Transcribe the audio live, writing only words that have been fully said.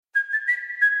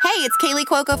Hey, it's Kaylee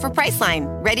Cuoco for Priceline.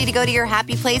 Ready to go to your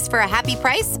happy place for a happy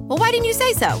price? Well, why didn't you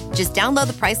say so? Just download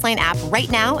the Priceline app right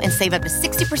now and save up to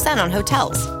 60% on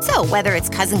hotels. So whether it's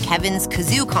Cousin Kevin's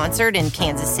Kazoo Concert in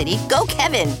Kansas City, go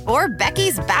Kevin, or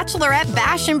Becky's Bachelorette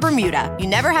Bash in Bermuda, you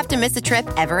never have to miss a trip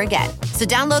ever again. So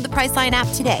download the Priceline app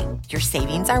today. Your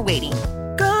savings are waiting.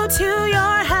 Go to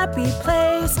your happy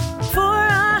place for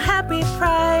a happy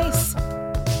price.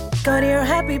 Go to your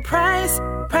happy price,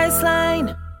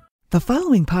 Priceline. The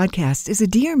following podcast is a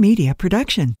Dear Media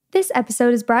production. This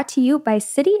episode is brought to you by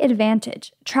Citi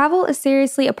Advantage. Travel is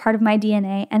seriously a part of my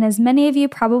DNA, and as many of you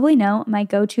probably know, my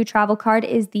go-to travel card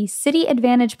is the Citi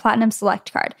Advantage Platinum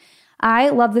Select Card.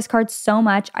 I love this card so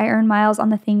much. I earn miles on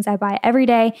the things I buy every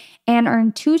day and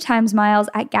earn 2 times miles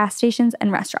at gas stations and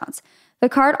restaurants. The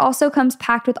card also comes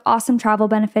packed with awesome travel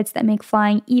benefits that make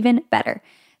flying even better.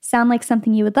 Sound like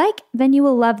something you would like? Then you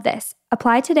will love this.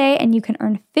 Apply today and you can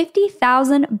earn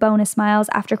 50,000 bonus miles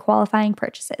after qualifying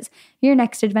purchases. Your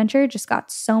next adventure just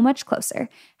got so much closer.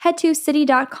 Head to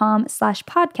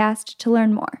citi.com/podcast to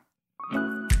learn more.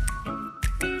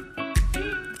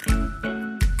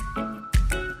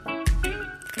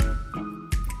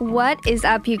 What is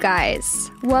up, you guys?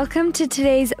 Welcome to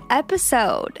today's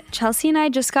episode. Chelsea and I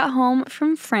just got home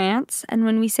from France, and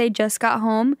when we say just got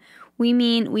home, we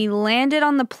mean we landed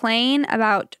on the plane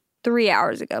about 3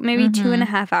 hours ago, maybe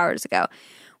 2.5 hours ago.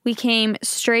 We came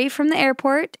straight from the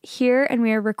airport here, and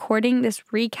we are recording this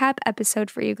recap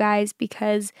episode for you guys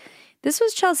because this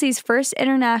was Chelsea's first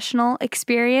international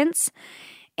experience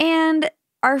and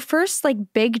our first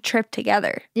big trip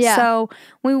together. Yeah. So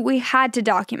we had to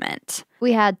document.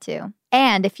 We had to.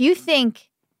 And if you think,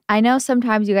 I know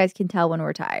sometimes you guys can tell when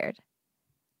we're tired,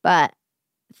 but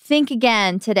think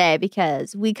again today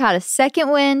because we caught a second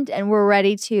wind and we're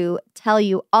ready to tell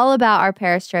you all about our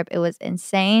Paris trip. It was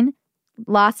insane.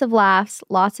 Lots of laughs,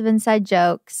 lots of inside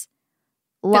jokes,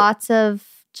 lots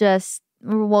of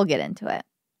we'll get into it.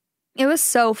 It was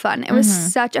so fun. It was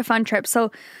such a fun trip.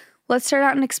 So let's start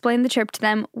out and explain the trip to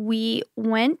them. We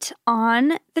went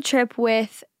on the trip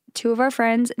with 2 of our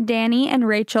friends, Danny and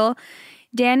Rachel.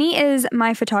 Danny is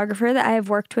my photographer that I have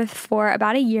worked with for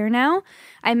about a year now.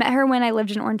 I met her when I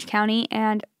lived in Orange County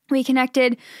and we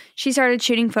connected. She started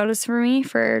shooting photos for me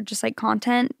for just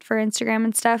content for Instagram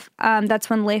and stuff. That's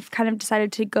when Leif kind of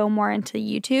decided to go more into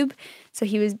YouTube. So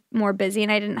he was more busy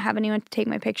and I didn't have anyone to take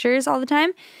my pictures all the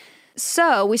time.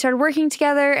 So we started working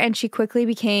together and she quickly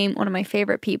became one of my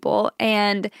favorite people.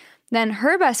 And then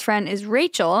her best friend is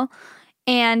Rachel.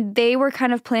 And they were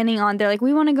kind of planning on, they're like,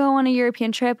 we want to go on a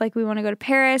European trip. We want to go to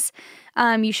Paris.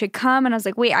 You should come. And I was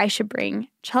like, wait, I should bring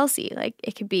Chelsea.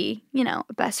 It could be, a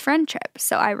best friend trip.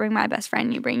 So I bring my best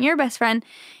friend, you bring your best friend.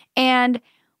 And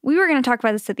we were going to talk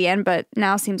about this at the end, but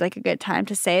now seems like a good time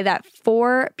to say that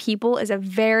 4 people is a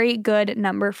very good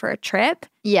number for a trip.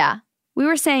 Yeah. We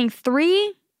were saying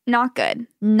 3, not good.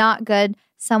 Not good.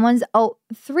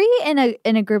 3 in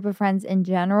a group of friends in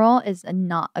general is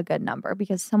not a good number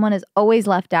because someone is always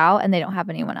left out and they don't have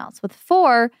anyone else. With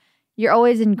 4, you're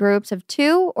always in groups of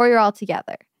 2 or you're all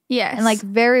together. Yes.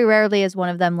 And very rarely is one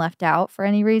of them left out for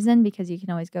any reason because you can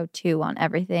always go 2 on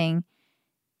everything,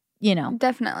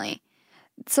 Definitely.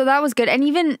 So that was good. And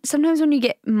even sometimes when you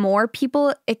get more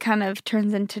people, it kind of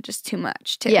turns into just too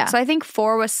much too. Yeah. So I think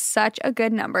 4 was such a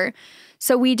good number.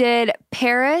 So we did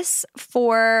Paris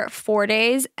for 4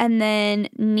 days and then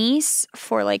Nice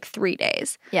for 3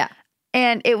 days. Yeah.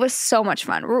 And it was so much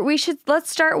fun. Let's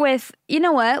start with,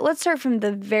 let's start from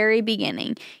the very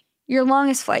beginning. Your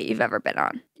longest flight you've ever been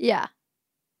on. Yeah.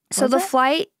 So the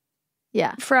flight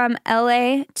from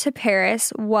LA to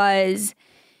Paris was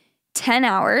 10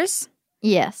 hours.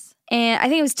 Yes. And I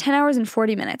think it was 10 hours and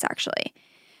 40 minutes, actually.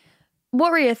 What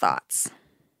were your thoughts?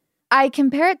 I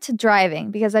compare it to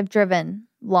driving because I've driven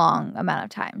long amount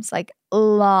of times,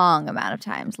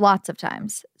 lots of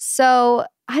times. So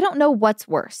I don't know what's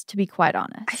worse, to be quite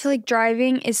honest. I feel like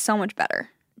driving is so much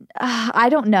better. I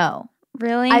don't know.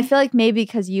 Really? I feel like maybe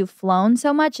because you've flown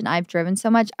so much and I've driven so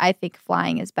much, I think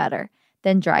flying is better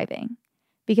than driving.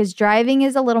 Because driving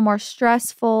is a little more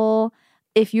stressful.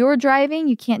 If you're driving,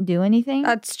 you can't do anything.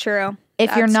 That's true.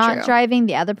 If you're not driving,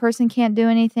 the other person can't do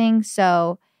anything.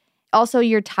 So also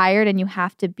you're tired and you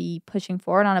have to be pushing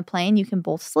forward on a plane. You can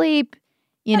both sleep,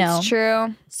 That's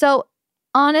true. So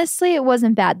honestly, it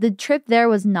wasn't bad. The trip there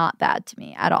was not bad to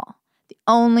me at all. The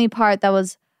only part that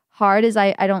was hard is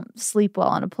I don't sleep well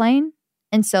on a plane.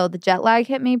 And so the jet lag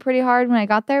hit me pretty hard when I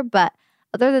got there. But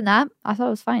other than that, I thought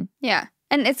it was fine. Yeah.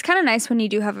 And it's kind of nice when you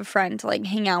do have a friend to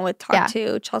hang out with, talk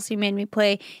to. Chelsea made me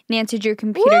play Nancy Drew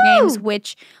computer games,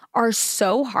 which are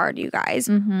so hard, you guys.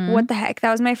 Mm-hmm. What the heck?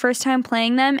 That was my first time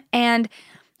playing them. And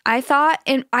I thought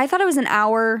it was an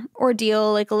hour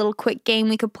ordeal, like a little quick game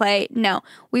we could play. No,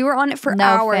 we were on it for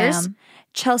hours. Fam.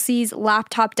 Chelsea's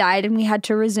laptop died and we had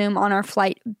to resume on our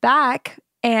flight back.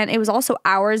 And it was also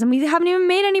hours and we haven't even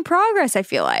made any progress, I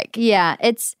feel like. Yeah,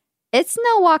 it's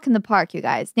no walk in the park, you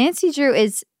guys. Nancy Drew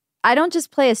is, I don't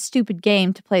just play a stupid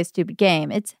game to play a stupid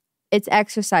game. It's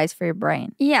exercise for your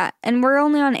brain. Yeah, and we're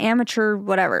only on amateur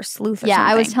whatever, sleuth or Yeah,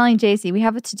 something. I was telling JC, we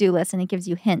have a to-do list and it gives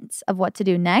you hints of what to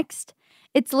do next.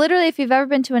 It's literally, if you've ever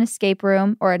been to an escape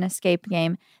room or an escape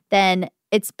game, then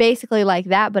it's basically like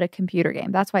that, but a computer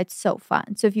game. That's why it's so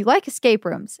fun. So if you like escape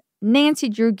rooms, Nancy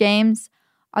Drew games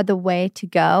are the way to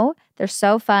go. They're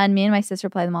so fun. Me and my sister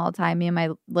play them all the time. Me and my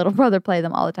little brother play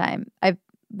them all the time. I've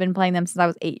been playing them since I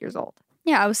was 8 years old.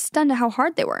 Yeah, I was stunned at how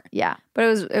hard they were. Yeah. But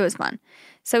it was fun.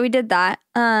 So we did that.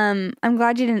 I'm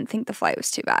glad you didn't think the flight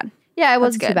was too bad. Yeah, it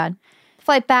wasn't too good. bad.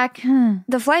 Flight back.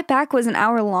 The flight back was an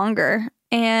hour longer.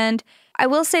 And I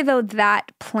will say, though,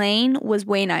 that plane was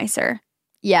way nicer.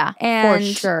 Yeah, And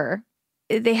for sure.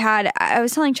 I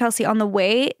was telling Chelsea, on the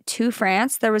way to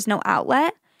France, there was no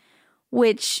outlet,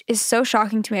 which is so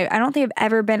shocking to me. I don't think I've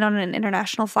ever been on an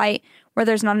international flight where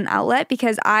there's not an outlet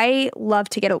because I love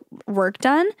to get work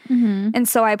done. Mm-hmm. And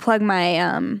so I plug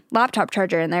my laptop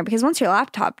charger in there because once your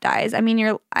laptop dies, I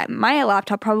mean, my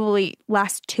laptop probably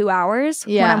lasts 2 hours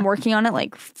when Yeah. I'm working on it,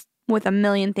 like with a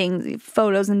million things,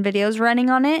 photos and videos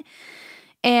running on it.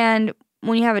 And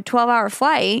when you have a 12-hour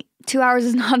flight, 2 hours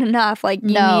is not enough. Like, you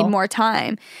No. need more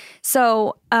time.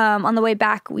 So on the way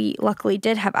back, we luckily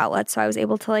did have outlets. So I was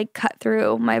able to like cut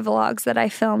through my vlogs that I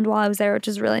filmed while I was there, which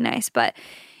is really nice. But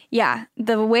yeah,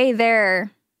 the way there,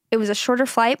 it was a shorter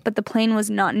flight, but the plane was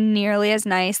not nearly as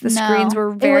nice. The screens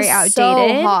were very outdated.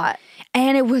 So hot.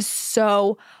 And it was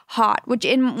so hot, which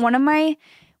in one of my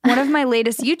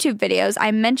latest YouTube videos,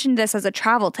 I mentioned this as a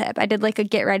travel tip. I did like a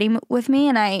get ready with me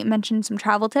and I mentioned some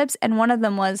travel tips. And one of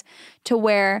them was to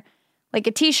wear like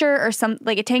a t-shirt or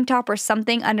like a tank top or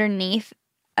something underneath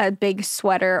a big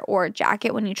sweater or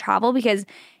jacket when you travel, because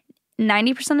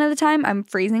 90% of the time I'm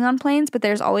freezing on planes, but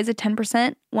there's always a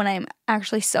 10% when I'm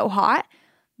actually so hot.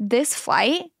 This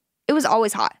flight, it was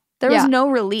always hot. There was Yeah. no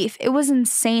relief. It was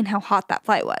insane how hot that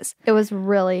flight was. It was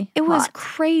really It was hot.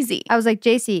 crazy. I was like,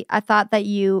 JC, I thought that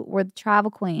you were the travel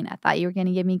queen. I thought you were going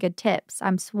to give me good tips.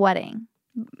 I'm sweating.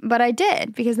 But I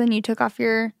did, because then you took off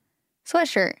your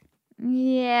sweatshirt.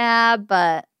 Yeah,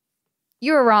 but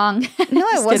you were wrong. No,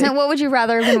 I Just wasn't. kidding. What would you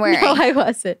rather have been wearing? No, I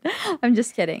wasn't. I'm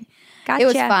just kidding. Gotcha. It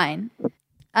was fine.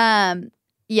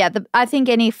 Yeah, I think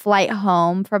any flight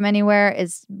home from anywhere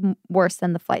is worse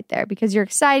than the flight there because you're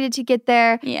excited to get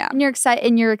there. Yeah. And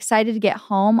you're excited to get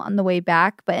home on the way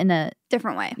back, but in a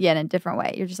Different way. different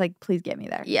way. You're just like, please get me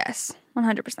there. Yes,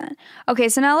 100%. Okay,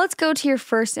 so now let's go to your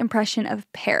first impression of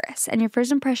Paris and your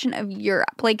first impression of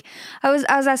Europe. Like, I was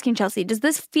asking Chelsea, does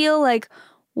this feel like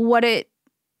what's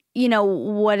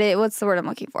the word I'm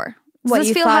looking for? Does What this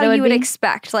you feel thought how it you would would be?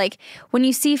 expect? Like, when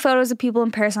you see photos of people in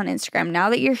Paris on Instagram,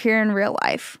 now that you're here in real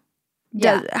life,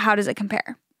 how does it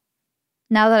compare?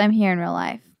 Now that I'm here in real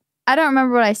life. I don't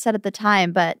remember what I said at the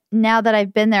time, but now that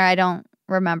I've been there, I don't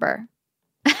remember.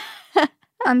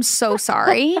 I'm so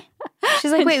sorry.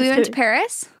 She's like, wait, we went to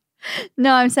Paris?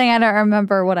 No, I'm saying I don't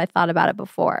remember what I thought about it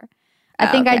before. I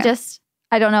think okay.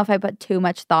 I don't know if I put too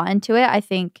much thought into it. I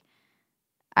think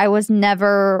I was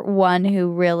never one who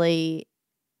really,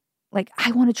 like, I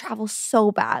want to travel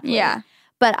so badly. Yeah.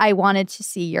 But I wanted to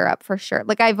see Europe for sure.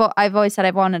 Like, I've always said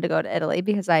I wanted to go to Italy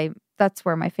because that's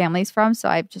where my family's from. So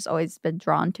I've just always been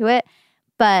drawn to it.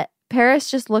 But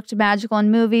Paris just looked magical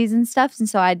in movies and stuff. And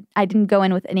so I didn't go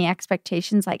in with any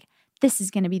expectations like, this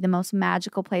is going to be the most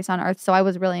magical place on earth. So I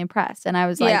was really impressed. And I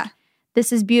was like, Yeah.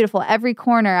 this is beautiful. Every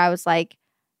corner, I was like,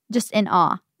 just in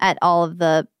awe at all of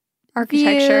the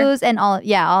Architecture. views and all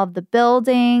of the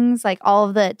buildings, like all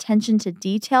of the attention to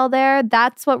detail there.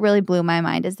 That's what really blew my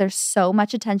mind is there's so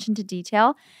much attention to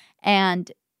detail and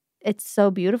it's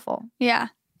so beautiful. Yeah,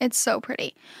 it's so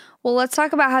pretty. Well, let's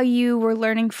talk about how you were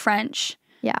learning French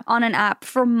on an app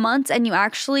for months and you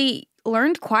actually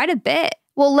learned quite a bit.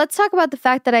 Well, let's talk about the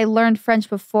fact that I learned French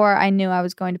before I knew I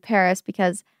was going to Paris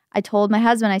because I told my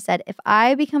husband, I said, if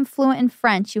I become fluent in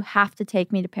French, you have to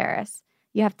take me to Paris.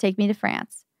 You have to take me to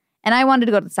France. And I wanted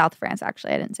to go to South France,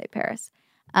 actually. I didn't say Paris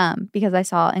because I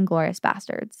saw Inglourious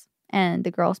Bastards and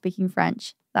the girl speaking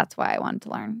French. That's why I wanted to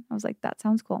learn. I was like, that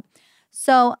sounds cool.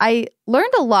 So I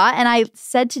learned a lot. And I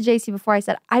said to JC before, I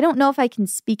said, I don't know if I can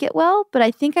speak it well, but I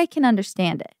think I can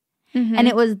understand it. Mm-hmm. And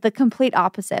it was the complete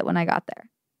opposite when I got there.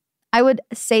 I would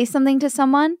say something to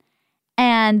someone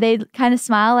and they'd kind of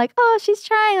smile like, oh, she's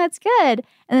trying. That's good.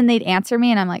 And then they'd answer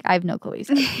me and I'm like, I have no clue what you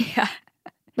said. Yeah.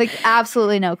 Like,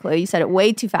 absolutely no clue. You said it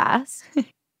way too fast.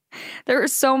 There were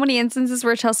so many instances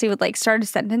where Chelsea would like start a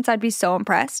sentence. I'd be so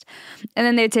impressed. And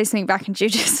then they'd say something back and she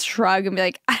would just shrug and be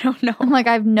like, I don't know. I'm like,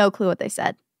 I have no clue what they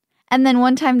said. And then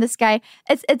one time this guy,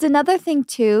 it's another thing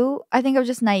too. I think I was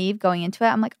just naive going into it.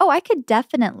 I'm like, oh, I could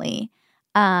definitely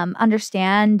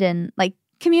understand and like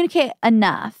communicate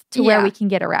enough to where we can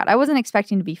get around. I wasn't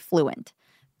expecting to be fluent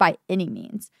by any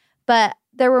means. But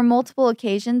there were multiple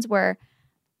occasions where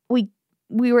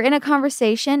we were in a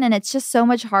conversation and it's just so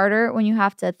much harder when you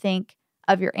have to think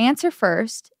of your answer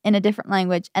first in a different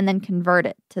language and then convert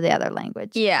it to the other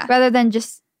language. Yeah. Rather than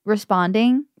just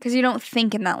responding. Because you don't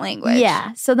think in that language.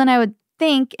 Yeah. So then I would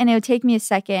think and it would take me a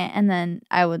second and then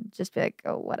I would just be like,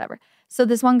 oh, whatever. So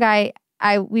this one guy,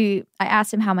 I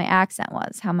asked him how my accent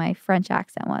was, how my French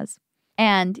accent was.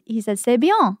 And he said, c'est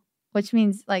bien, which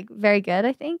means like very good,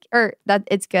 I think, or that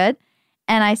it's good.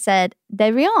 And I said, de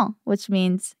rien, which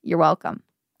means you're welcome,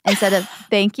 instead of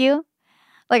thank you.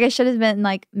 Like I should have been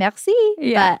like, merci.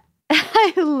 Yeah. But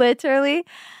I literally,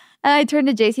 and I turned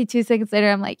to JC 2 seconds later.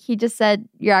 I'm like, he just said,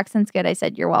 your accent's good. I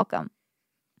said, you're welcome.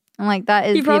 I'm like, that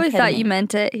is He probably the thought epitome. you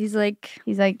meant it. He's like,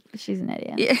 she's an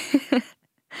idiot. Yeah.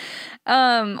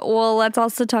 Well, let's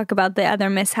also talk about the other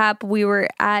mishap. We were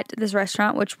at this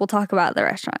restaurant, which we'll talk about the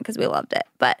restaurant because we loved it,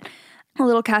 but a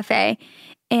little cafe.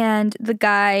 And the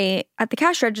guy at the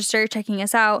cash register checking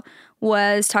us out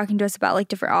was talking to us about like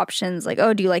different options. Like,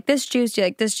 oh, do you like this juice? Do you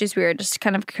like this juice? We were just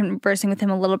kind of conversing with him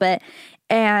a little bit.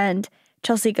 And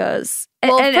Chelsea goes,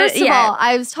 Well, first of all,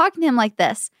 I was talking to him like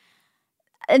this.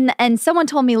 And someone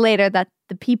told me later that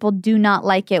the people do not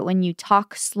like it when you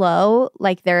talk slow,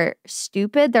 like they're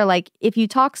stupid. They're like, if you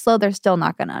talk slow, they're still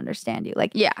not going to understand you.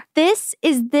 Like, yeah, is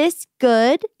this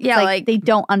good? Yeah, like they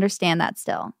don't understand that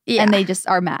still. Yeah. And they just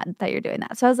are mad that you're doing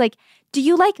that. So I was like, do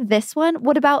you like this one?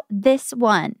 What about this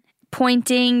one?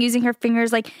 Pointing, using her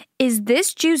fingers, like, is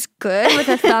this juice good with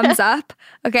a thumbs up?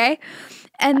 Okay.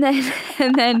 And then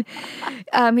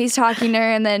he's talking to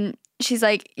her and then she's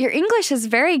like, your English is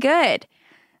very good.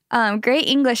 Great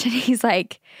English. And he's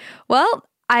like, well,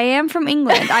 I am from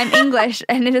England. I'm English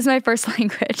and it is my first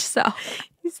language. So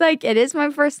he's like, it is my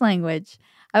first language.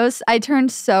 I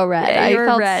turned so red. Yeah, I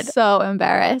felt red. so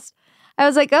embarrassed. I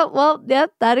was like, oh, well,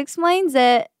 yep, that explains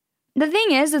it. The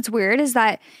thing is, it's weird is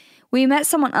that we met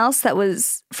someone else that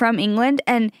was from England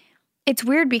and it's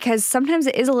weird because sometimes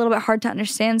it is a little bit hard to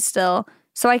understand still.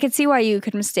 So I could see why you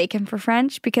could mistake him for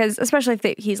French because especially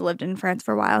if he's lived in France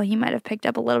for a while, he might have picked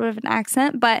up a little bit of an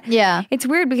accent. But yeah, it's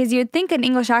weird because you would think an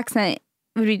English accent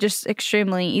would be just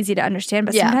extremely easy to understand.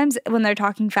 But sometimes when they're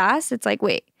talking fast, it's like,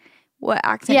 wait, what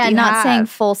accent do you not have? saying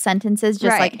full sentences,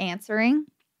 just Right. like answering.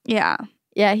 Yeah.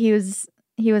 Yeah, he was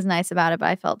nice about it, but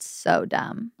I felt so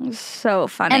dumb. It was so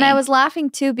funny. And I was laughing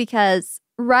too because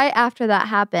right after that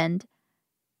happened,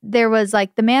 there was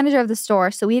like the manager of the store.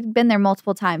 So we had been there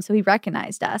multiple times. So he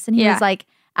recognized us and he was like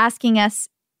asking us,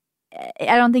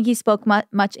 I don't think he spoke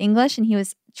much English. And he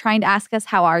was trying to ask us,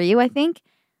 how are you? I think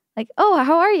like, oh,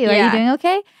 how are you? Are you doing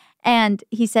okay? And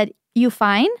he said, you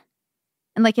fine?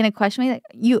 And like in a question, like,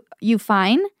 you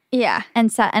fine? Yeah.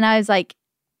 And I was like,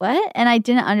 what? And I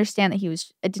didn't understand that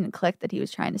it didn't click that he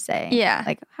was trying to say,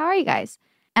 like, how are you guys?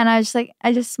 And I was just like,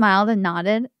 I just smiled and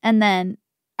nodded. And then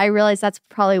I realized that's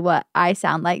probably what I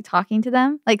sound like talking to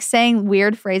them, like saying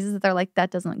weird phrases that they're like,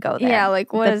 that doesn't go there. Yeah,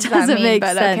 like what does that doesn't mean? make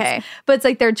But sense. okay. But it's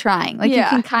like they're trying. Like you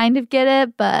Yeah. can kind of get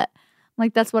it, but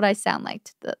like that's what I sound like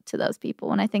to those people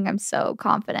when I think I'm so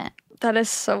confident. That is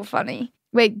so funny.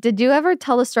 Wait, did you ever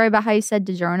tell the story about how you said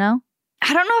DiGiorno?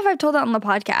 I don't know if I've told that on the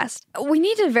podcast. We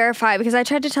need to verify because I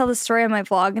tried to tell the story on my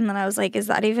vlog and then I was like, is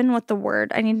that even what the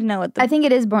word? I need to know what the... I think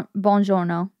it is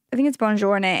buongiorno. I think it's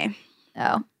bonjourne,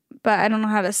 Oh. but I don't know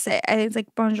how to say it. I think it's like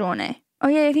bonjourne. Oh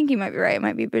yeah, I think you might be right. It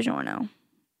might be buongiorno.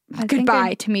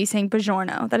 Goodbye to me saying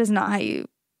buongiorno. That is not how you...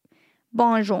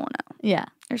 Buongiorno Yeah.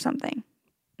 or something.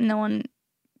 No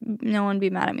one be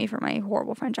mad at me for my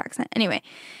horrible French accent. Anyway,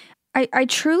 I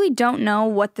truly don't know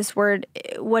what this word,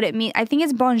 what it means. I think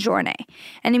it's bonjourne,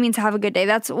 and it means have a good day.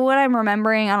 That's what I'm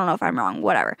remembering. I don't know if I'm wrong,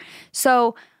 whatever.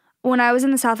 So when I was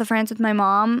in the south of France with my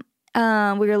mom,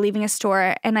 we were leaving a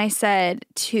store, and I said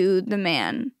to the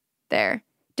man there,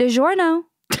 DiGiorno,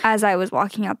 as I was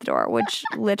walking out the door, which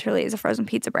literally is a frozen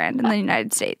pizza brand in the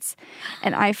United States.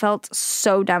 And I felt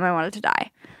so dumb. I wanted to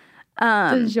die.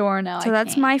 DiGiorno. So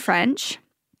that's my French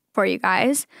for you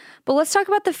guys. But let's talk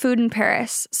about the food in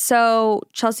Paris. So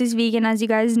Chelsea's vegan, as you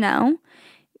guys know.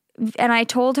 And I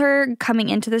told her coming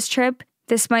into this trip,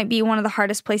 this might be one of the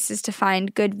hardest places to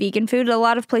find good vegan food. A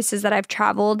lot of places that I've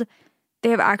traveled they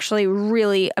have actually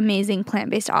really amazing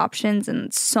plant-based options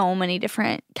and so many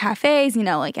different cafes, you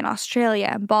know, like in Australia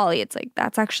and Bali. It's like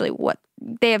that's actually what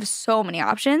they have, so many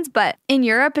options. But in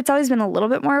Europe, it's always been a little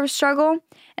bit more of a struggle,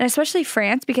 and especially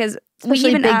France, because Especially we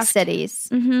even big asked, cities.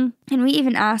 and we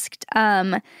even asked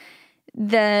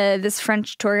this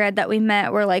French tour guide that we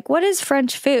met, we're like, what is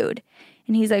French food?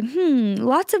 And he's like,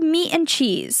 lots of meat and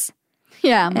cheese.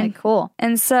 Yeah, I'm like, cool.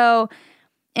 And so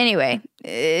anyway,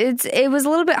 it was a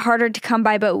little bit harder to come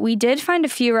by, but we did find a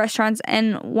few restaurants,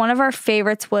 and one of our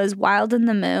favorites was Wild in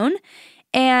the Moon.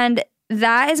 And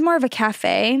that is more of a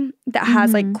cafe that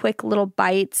has like quick little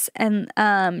bites and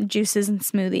juices and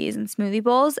smoothies and smoothie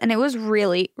bowls. And it was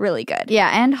really, really good. Yeah,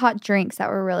 and hot drinks that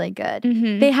were really good.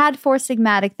 They had Four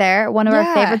Sigmatic there, one of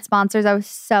our favorite sponsors. I was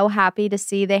so happy to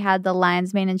see they had the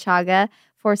Lion's Mane and Chaga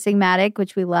Four Sigmatic,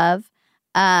 which we love.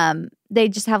 They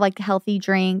just have like healthy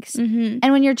drinks. And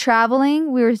when you're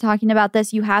traveling, we were talking about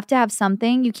this, you have to have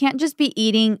something. You can't just be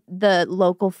eating the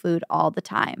local food all the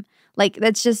time. Like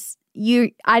that's just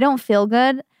I don't feel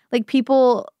good. Like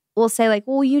people will say like,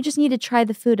 well, you just need to try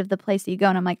the food of the place that you go.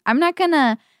 And I'm like, I'm not going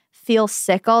to feel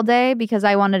sick all day because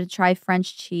I wanted to try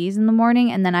French cheese in the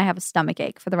morning and then I have a stomach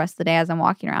ache for the rest of the day as I'm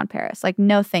walking around Paris. Like,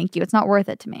 no, thank you. It's not worth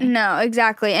it to me. No,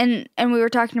 exactly. And we were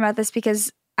talking about this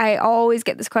because I always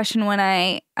get this question when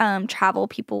I travel.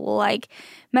 People will like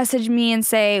message me and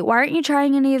say, why aren't you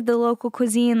trying any of the local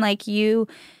cuisine? Like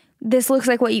this looks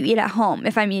like what you eat at home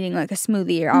if I'm eating like a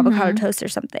smoothie or avocado toast or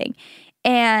something.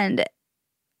 And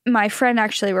my friend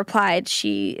actually replied,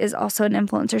 she is also an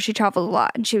influencer. She traveled a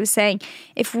lot. And she was saying,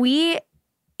 if we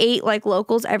ate like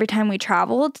locals every time we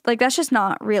traveled, like that's just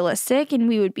not realistic. And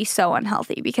we would be so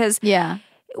unhealthy because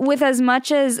with as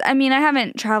much as, I mean, I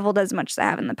haven't traveled as much as I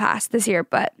have in the past this year,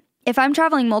 but if I'm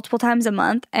traveling multiple times a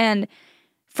month and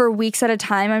for weeks at a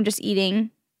time, I'm just eating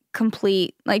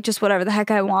complete, like just whatever the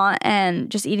heck I want and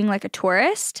just eating like a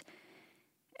tourist,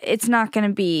 it's not going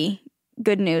to be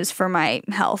good news for my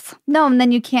health. No, and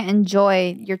then you can't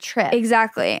enjoy your trip.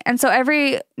 Exactly. And so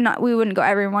we wouldn't go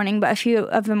every morning, but a few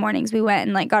of the mornings we went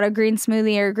and like got a green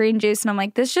smoothie or a green juice. And I'm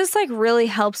like, this just like really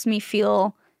helps me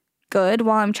feel good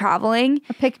while I'm traveling.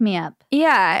 A pick me up.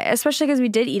 Yeah, especially because we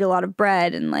did eat a lot of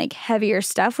bread and like heavier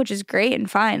stuff, which is great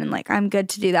and fine. And like, I'm good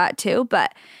to do that too.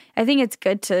 But I think it's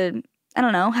good to, I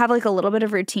don't know, have like a little bit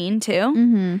of routine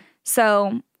too.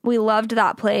 So we loved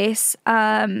that place.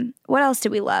 What else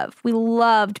did we love? We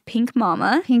loved Pink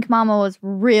Mama. Pink Mama was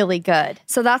really good.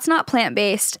 So that's not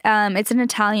plant-based. It's an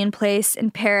Italian place in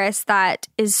Paris that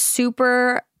is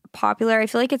super popular. I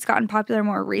feel like it's gotten popular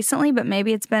more recently, but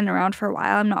maybe it's been around for a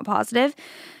while. I'm not positive.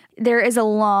 There is a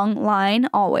long line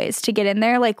always to get in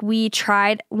there. Like we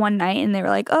tried one night and they were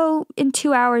like, oh, in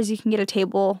 2 hours you can get a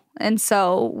table. And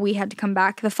so we had to come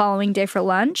back the following day for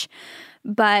lunch.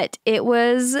 But it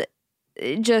was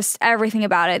just everything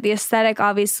about it. The aesthetic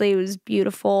obviously was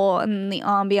beautiful and the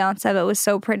ambiance of it was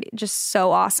so pretty, just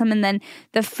so awesome. And then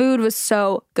the food was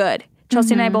so good.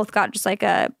 Chelsea and I both got just like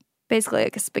basically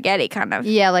like a spaghetti kind of.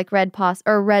 Yeah, like red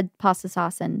pasta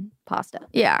sauce and pasta.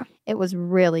 Yeah. It was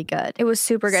really good. It was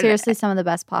super good. Seriously, some of the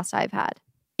best pasta I've had.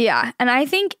 Yeah, and I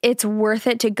think it's worth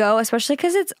it to go, especially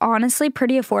because it's honestly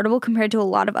pretty affordable compared to a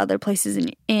lot of other places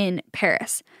in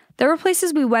Paris. There were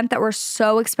places we went that were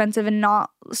so expensive and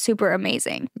not super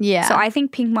amazing. Yeah. So I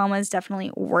think Pink Mama is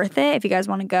definitely worth it. If you guys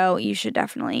want to go, you should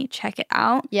definitely check it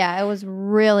out. Yeah, it was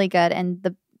really good.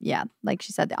 And like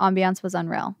she said, the ambiance was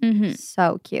unreal.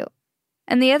 So cute.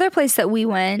 And the other place that we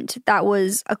went that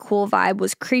was a cool vibe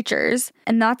was Creatures.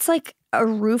 And that's like a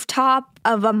rooftop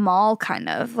of a mall kind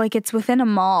of. Like it's within a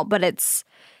mall, but it's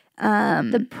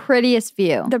the prettiest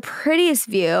view. The prettiest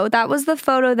view. That was the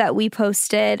photo that we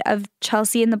posted of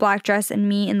Chelsea in the black dress and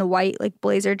me in the white like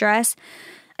blazer dress.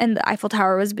 And the Eiffel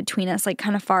Tower was between us, like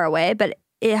kind of far away. But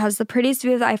it has the prettiest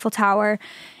view of the Eiffel Tower.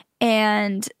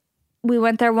 And we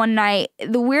went there one night.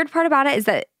 The weird part about it is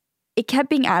that it kept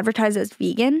being advertised as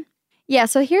vegan. Yeah,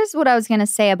 so here's what I was going to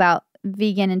say about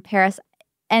vegan in Paris.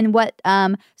 And what,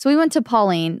 so we went to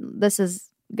Pauline. This is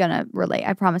going to relate,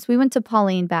 I promise. We went to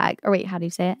Pauline Bag. Or wait, how do you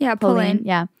say it? Yeah, Pauline.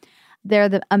 Yeah. They're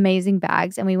the amazing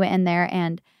bags. And we went in there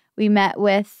and we met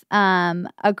with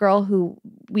a girl who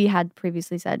we had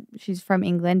previously said she's from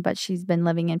England, but she's been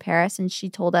living in Paris. And she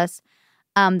told us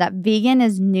that vegan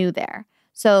is new there.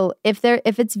 So if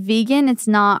it's vegan, it's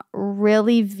not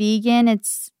really vegan.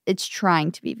 It's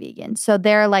trying to be vegan. So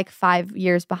they're like 5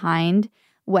 years behind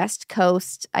West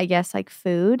Coast, I guess, like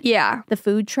food. Yeah. The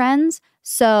food trends.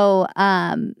 So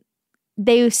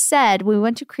they said, we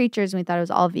went to Creatures and we thought it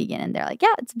was all vegan. And they're like,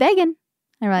 yeah, it's vegan.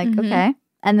 And we're like, okay.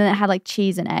 And then it had like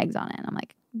cheese and eggs on it. And I'm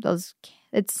like, those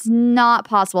It's not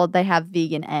possible they have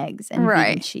vegan eggs and vegan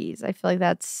Right. cheese. I feel like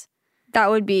That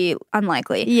would be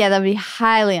unlikely. yeah, that would be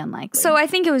highly unlikely. So I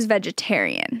think it was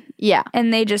vegetarian. yeah.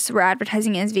 And they just were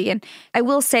advertising it as vegan. I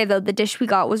will say, though, the dish we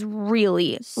got was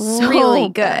really, So really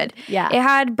good. Yeah. It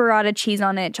had burrata cheese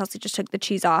on it. Chelsea just took the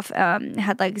cheese off. It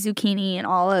had like zucchini and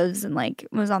olives and like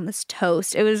it was on this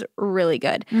toast. It was really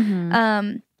good.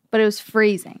 Mhm. But it was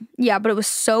freezing. Yeah, but it was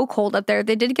so cold up there.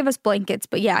 They did give us blankets,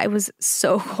 but yeah, it was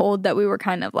so cold that we were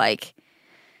kind of like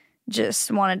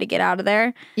just wanted to get out of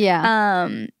there. Yeah.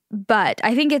 But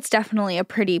I think it's definitely a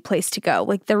pretty place to go.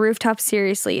 Like the rooftop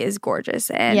seriously is gorgeous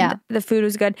and Yeah. the food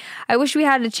was good. I wish we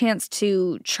had a chance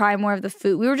to try more of the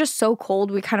food. We were just so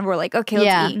cold. We kind of were like, okay, let's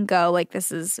Yeah. eat and go. Like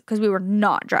this is because we were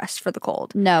not dressed for the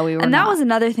cold. No, we were And that not. was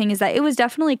another thing is that it was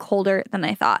definitely colder than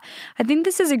I thought. I think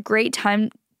this is a great time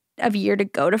of year to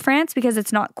go to France because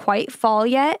it's not quite fall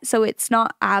yet. So it's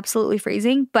not absolutely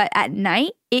freezing. But at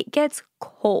night, it gets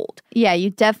cold. Yeah,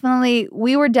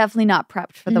 we were definitely not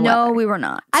prepped for the No, weather. we were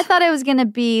not. I thought it was going to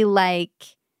be like,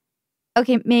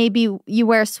 okay, maybe you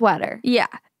wear a sweater, Yeah.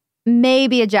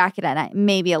 maybe a jacket at night,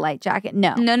 maybe a light jacket.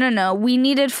 No. No. We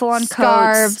needed full-on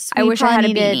Scarves. coats. I We wish I had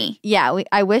a probably beanie. Yeah,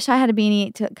 I wish I had a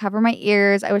beanie to cover my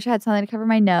ears. I wish I had something to cover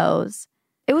my nose.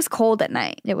 It was cold at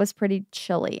night. It was pretty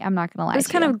chilly. I'm not going to lie. It was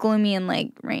to kind you. of gloomy and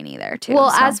like rainy there too.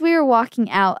 Well, so. as we were walking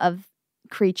out of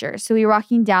Creatures, so we were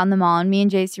walking down the mall, and me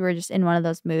and JC were just in one of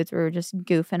those moods where we were just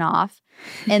goofing off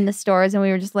in the stores, and we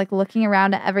were just like looking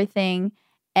around at everything,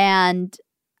 and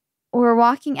we were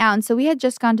walking out. And so we had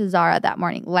just gone to Zara that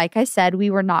morning. Like I said, we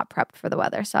were not prepped for the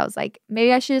weather, so I was like,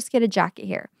 maybe I should just get a jacket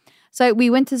here. So we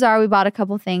went to Zara. We bought a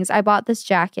couple things. I bought this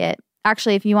jacket.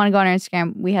 Actually, if you want to go on our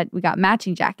Instagram, we got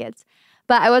matching jackets.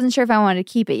 But I wasn't sure if I wanted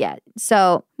to keep it yet.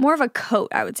 So more of a coat,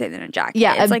 I would say, than a jacket.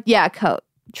 yeah, It's like a coat.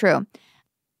 True.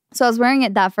 So I was wearing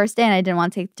it that first day, and I didn't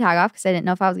want to take the tag off because I didn't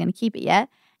know if I was going to keep it yet.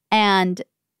 And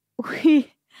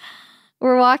we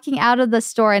were walking out of the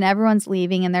store, and everyone's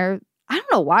leaving, and I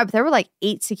don't know why, but there were like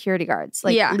 8 security guards,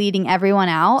 like Yeah. leading everyone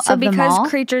out so of the mall. because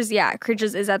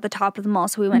Creatures is at the top of the mall,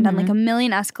 so we went down like a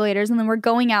million escalators, and then we're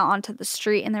going out onto the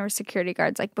street, and there were security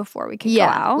guards like before we could go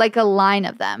out. like a line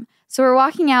of them. So we're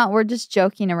walking out, we're just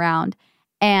joking around,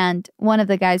 and one of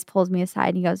the guys pulls me aside,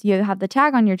 and he goes, "You have the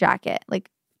tag on your jacket. Like,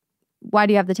 why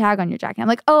do you have the tag on your jacket?" I'm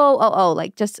like, oh,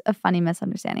 like just a funny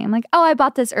misunderstanding. I'm like, oh, I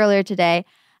bought this earlier today.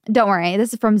 Don't worry,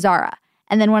 this is from Zara.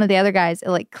 And then one of the other guys, it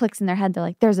like clicks in their head. They're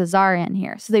like, there's a Zara in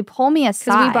here. So they pull me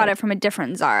aside. because we bought it from a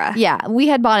different Zara. Yeah, we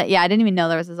had bought it. Yeah, I didn't even know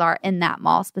there was a Zara in that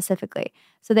mall specifically.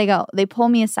 So they pull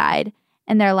me aside,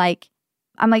 and they're like,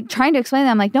 I'm like trying to explain to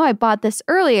them. I'm like, no, I bought this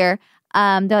earlier.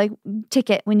 They're like,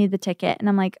 ticket, we need the ticket. And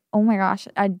I'm like, oh my gosh,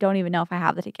 I don't even know if I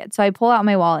have the ticket. So I pull out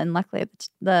my wallet, and luckily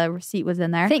the receipt was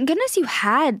in there. Thank goodness you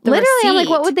had the Literally, I'm like,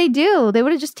 what receipt. would they do? They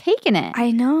would have just taken it.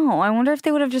 I know. I wonder if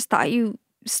they would have just thought you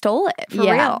stole it for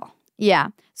Yeah. real. Yeah.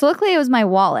 So luckily it was my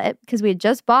wallet because we had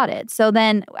just bought it. So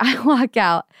then I walk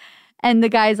out, and the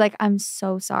guy's like, I'm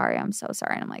so sorry. I'm so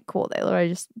sorry. And I'm like, cool. They literally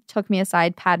just took me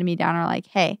aside, patted me down, and were like,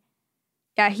 hey.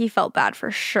 Yeah, he felt bad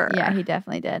for sure. Yeah, he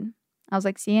definitely did. I was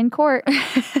like, see you in court.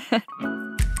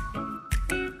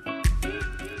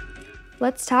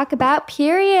 Let's talk about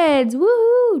periods.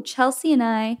 Woohoo! Chelsea and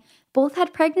I both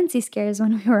had pregnancy scares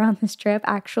when we were on this trip,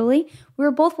 actually. We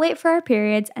were both late for our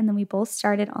periods, and then we both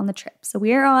started on the trip. So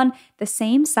we are on the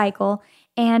same cycle,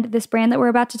 and this brand that we're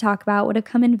about to talk about would have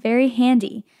come in very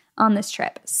handy on this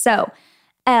trip. So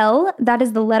L, that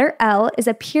is the letter L, is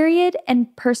a period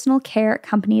and personal care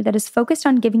company that is focused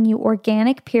on giving you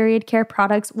organic period care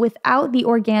products without the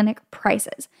organic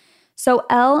prices. So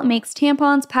L makes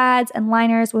tampons, pads, and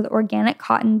liners with organic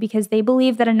cotton because they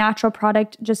believe that a natural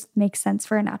product just makes sense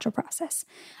for a natural process.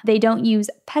 They don't use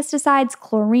pesticides,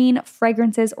 chlorine,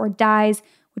 fragrances, or dyes,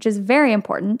 which is very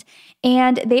important.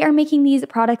 And they are making these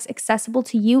products accessible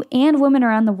to you and women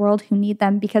around the world who need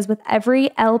them because with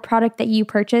every L product that you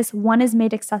purchase, one is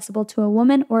made accessible to a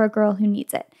woman or a girl who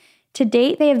needs it. To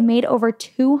date, they have made over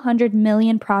 200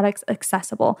 million products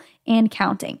accessible and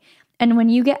counting. And when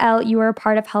you get L, you are a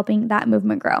part of helping that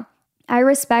movement grow. I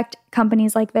respect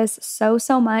companies like this so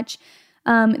much.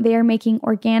 They are making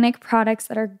organic products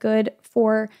that are good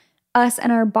for us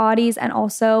and our bodies and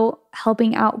also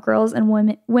helping out girls and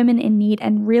women in need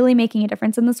and really making a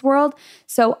difference in this world.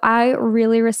 So I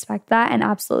really respect that and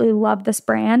absolutely love this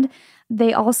brand.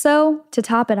 They also, to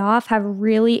top it off, have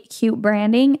really cute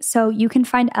branding. So you can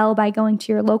find L by going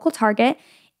to your local Target.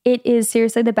 It is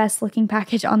seriously the best looking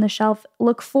package on the shelf.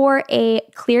 Look for a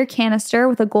clear canister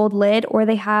with a gold lid, or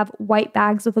they have white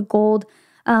bags with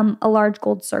a large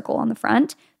gold circle on the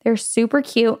front. They're super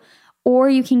cute. or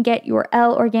you can get your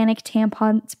Elle Organic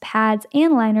tampons, pads,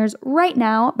 and liners right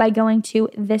now by going to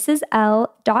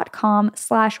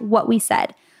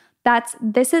thisiselle.com/whatwesaid. That's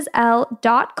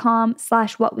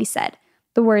thisiselle.com/whatwesaid.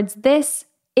 The words this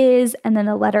is and then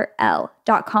the letter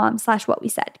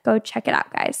L.com/whatwesaid. Go check it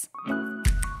out, guys.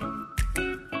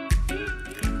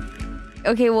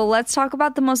 Okay, well, let's talk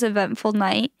about the most eventful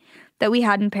night that we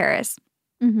had in Paris.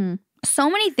 Mm-hmm.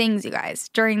 So many things, you guys,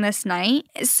 during this night.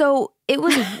 So it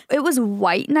was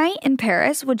White Night in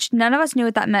Paris, which none of us knew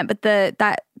what that meant, but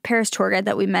that Paris tour guide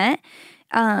that we met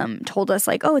told us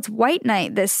like, oh, it's White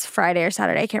Night this Friday or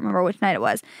Saturday. I can't remember which night it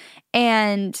was.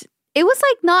 And it was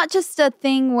like not just a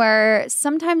thing where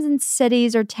sometimes in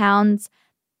cities or towns,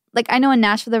 like I know in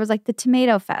Nashville there was like the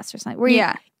Tomato Fest or something.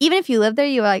 Where even if you live there,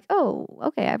 you were like, oh,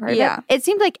 okay, I've heard of it. It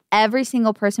seemed like every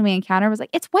single person we encountered was like,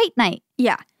 it's White Night.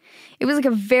 Yeah. It was like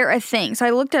a thing. So I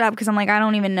looked it up because I'm like, I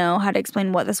don't even know how to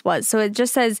explain what this was. So it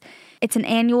just says it's an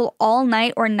annual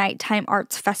all-night or nighttime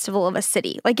arts festival of a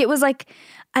city. Like it was like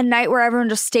a night where everyone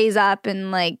just stays up and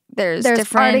like there's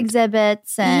different art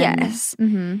exhibits. And, yes.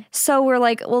 Mm-hmm. So we're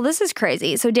like, well, this is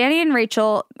crazy. So Danny and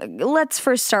Rachel, let's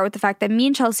first start with the fact that me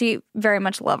and Chelsea very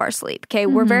much love our sleep. Okay.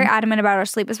 We're very adamant about our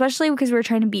sleep, especially because we were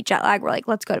trying to beat jet lag. We're like,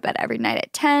 let's go to bed every night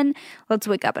at 10. Let's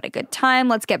wake up at a good time.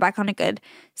 Let's get back on a good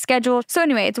schedule. So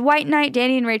anyway, it's White Night.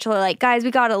 Danny and Rachel are like, guys,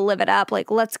 we got to live it up.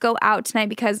 Like, let's go out tonight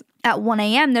because at 1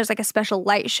 a.m. there's like a special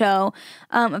light show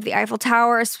of the Eiffel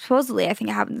Tower. Supposedly, I think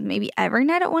it happens maybe every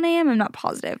night at 1 a.m. I'm not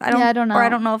positive. I don't know. Or I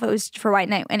don't know if it was for White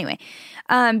Night. Anyway,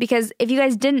 because if you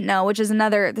guys didn't know, this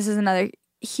is another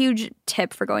huge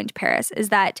tip for going to Paris, is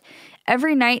that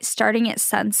every night starting at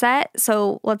sunset,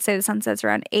 so let's say the sunset's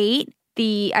around 8,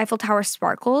 the Eiffel Tower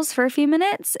sparkles for a few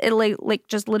minutes. It like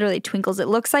just literally twinkles. It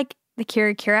looks like the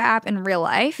Kira Kira app in real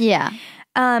life. Yeah.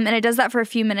 And it does that for a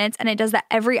few minutes, and it does that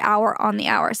every hour on the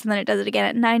hour. So then it does it again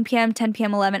at 9 p.m., 10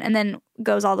 p.m., 11, and then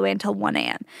goes all the way until 1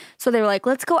 a.m. So they were like,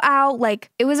 let's go out. Like,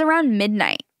 it was around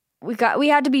midnight. We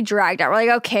had to be dragged out. We're like,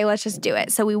 okay, let's just do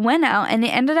it. So we went out, and it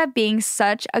ended up being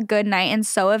such a good night and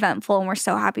so eventful, and we're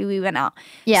so happy we went out.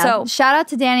 Yeah. So shout out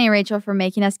to Danny and Rachel for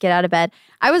making us get out of bed.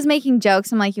 I was making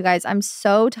jokes. I'm like, you guys, I'm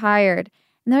so tired.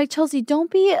 And they're like, Chelsea, don't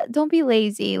be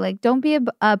lazy. Like, don't be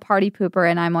a party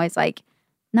pooper. And I'm always like,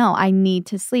 no, I need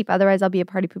to sleep. Otherwise, I'll be a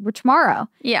party pooper tomorrow.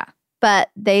 Yeah.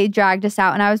 But they dragged us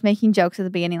out, and I was making jokes at the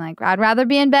beginning, like, I'd rather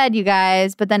be in bed, you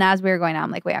guys. But then as we were going out,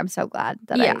 I'm like, wait, I'm so glad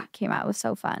that I came out. It was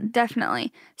so fun.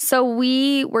 Definitely. So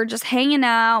we were just hanging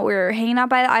out. We were hanging out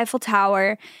by the Eiffel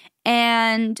Tower,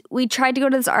 and we tried to go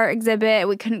to this art exhibit.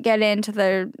 We couldn't get into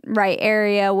the right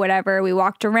area, whatever. We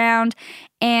walked around,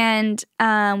 and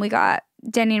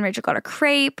Danny and Rachel got a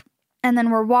crepe. And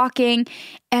then we're walking,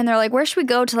 and they're like, where should we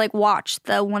go to, like, watch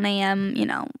the 1 a.m.,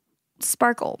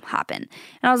 sparkle happen?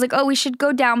 And I was like, oh, we should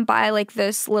go down by, like,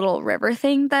 this little river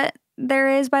thing that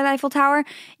there is by the Eiffel Tower.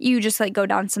 You just, like, go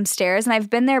down some stairs. And I've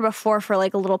been there before for,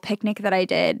 like, a little picnic that I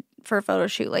did for a photo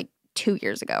shoot, like, 2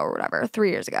 years ago or whatever,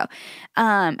 3 years ago.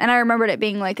 And I remembered it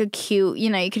being, like, a cute, you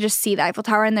could just see the Eiffel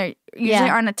Tower, and there usually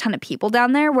aren't a ton of people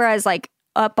down there, whereas, like,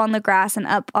 up on the grass and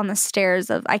up on the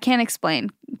stairs I can't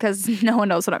explain because no one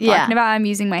knows what I'm talking about. I'm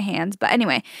using my hands. But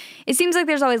anyway, it seems like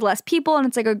there's always less people and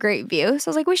it's like a great view. So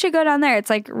I was like, we should go down there. It's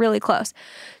like really close.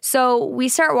 So we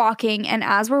start walking, and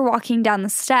as we're walking down the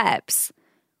steps,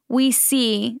 we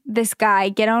see this guy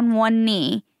get on one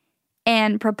knee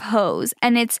and propose.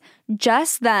 And it's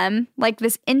just them, like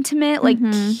this intimate, like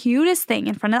cutest thing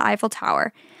in front of the Eiffel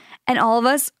Tower. And all of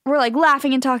us were like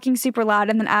laughing and talking super loud.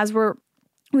 And then as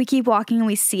we keep walking and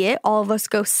we see it, all of us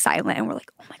go silent, and we're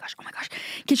like, oh my gosh,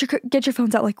 get your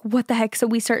phones out. Like, what the heck? So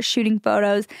we start shooting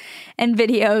photos and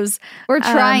videos. We're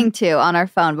trying to on our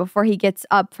phone before he gets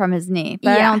up from his knee.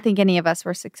 But I don't think any of us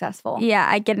were successful. Yeah,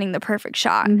 at getting the perfect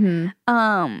shot.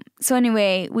 So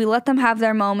anyway, we let them have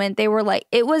their moment. They were like,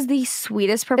 it was the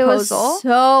sweetest proposal. It was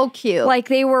so cute. Like,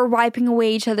 they were wiping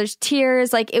away each other's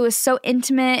tears. Like, it was so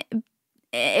intimate.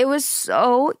 It was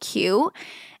so cute.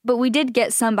 But we did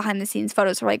get some behind the scenes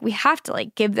photos. So we're like, we have to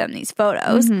like give them these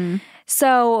photos.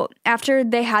 So after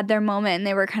they had their moment and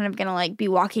they were kind of going to like be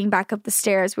walking back up the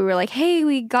stairs, we were like, hey,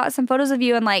 we got some photos of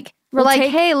you. And like, we're like,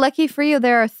 hey, lucky for you,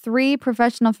 there are 3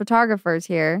 professional photographers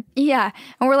here. Yeah.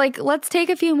 And we're like, let's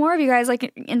take a few more of you guys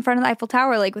like in front of the Eiffel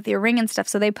Tower, like with your ring and stuff.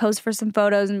 So they posed for some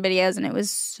photos and videos, and it was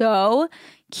so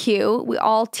cute. We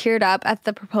all teared up at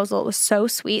the proposal. It was so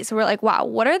sweet. So we're like, wow,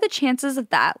 what are the chances of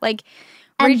that? Like,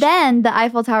 and then the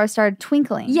Eiffel Tower started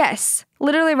twinkling. Yes.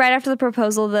 Literally right after the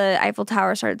proposal, the Eiffel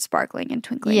Tower started sparkling and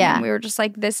twinkling. Yeah. And we were just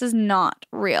like, this is not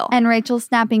real. And Rachel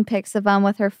snapping pics of them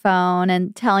with her phone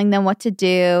and telling them what to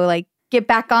do. Like, get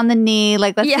back on the knee.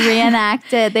 Like, let's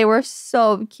reenact it. They were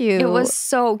so cute. It was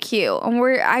so cute. And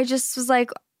I just was like,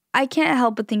 I can't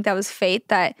help but think that was fate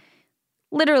that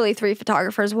literally 3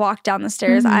 photographers walked down the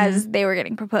stairs as they were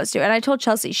getting proposed to. And I told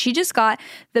Chelsea, she just got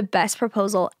the best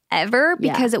proposal ever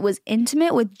because it was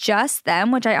intimate with just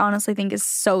them, which I honestly think is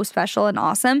so special and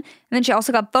awesome. And then she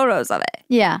also got photos of it.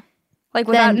 Yeah. Like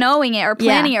without knowing it or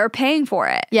planning it or paying for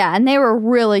it. Yeah, and they were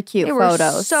really cute photos. They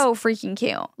were so freaking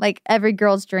cute. Like every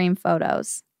girl's dream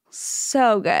photos.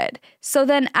 So good. So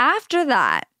then after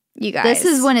that, you guys. This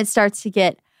is when it starts to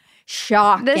get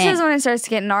shocking. This is when it starts to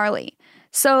get gnarly.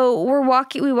 So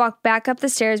we walk back up the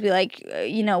stairs. We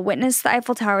witness the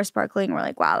Eiffel Tower sparkling. We're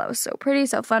like, wow, that was so pretty,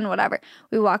 so fun, whatever.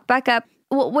 We walk back up,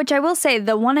 which I will say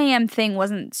the 1 a.m. thing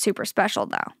wasn't super special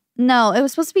though. No, it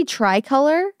was supposed to be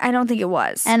tricolor. I don't think it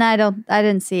was. And I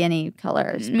didn't see any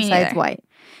colors besides white.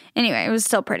 Anyway, it was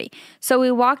still pretty. So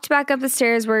we walked back up the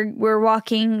stairs. We're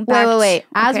walking back. Wait.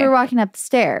 As we're walking up the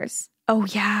stairs. Oh,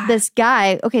 yeah. This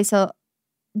guy, so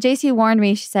JC warned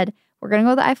me. She said, we're going to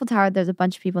go to the Eiffel Tower. There's a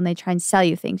bunch of people and they try and sell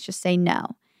you things. Just say no.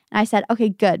 And I said, okay,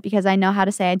 good, because I know how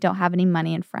to say I don't have any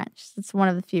money in French. That's one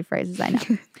of the few phrases I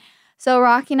know. So we're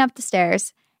walking up the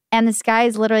stairs and this guy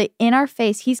is literally in our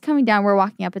face. He's coming down. We're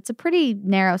walking up. It's a pretty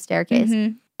narrow staircase.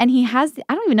 And he has,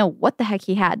 I don't even know what the heck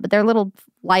he had, but they're little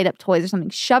light up toys or something,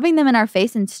 shoving them in our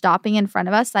face and stopping in front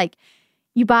of us like,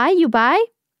 you buy?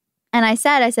 And I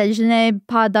said, je n'ai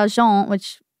pas d'argent,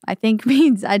 which I think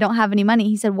means I don't have any money.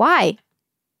 He said, why?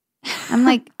 I'm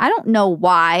like, I don't know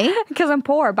why. Because I'm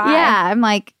poor. Bye. Yeah. I'm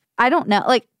like, I don't know.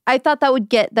 Like, I thought that would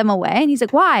get them away. And he's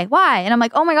like, why? And I'm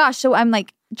like, oh my gosh. So I'm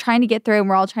like trying to get through and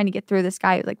we're all trying to get through this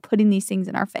guy who's like putting these things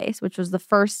in our face, which was the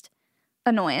first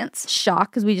annoyance. Shock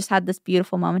because we just had this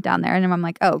beautiful moment down there. And I'm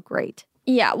like, oh, great.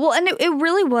 Yeah. Well, and it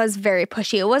really was very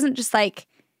pushy. It wasn't just like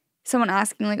someone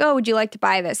asking like, oh, would you like to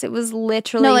buy this? It was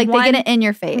literally they get it in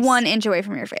your face. 1 inch away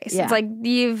from your face. Yeah. It's like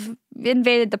you've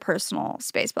invaded the personal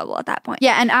space bubble at that point.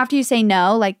 Yeah, and after you say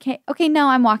no, like, okay, no,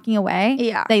 I'm walking away.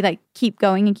 Yeah. They like keep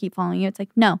going and keep following you. It's like,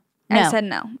 no. I said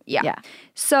no. Yeah.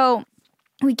 So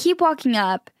we keep walking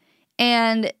up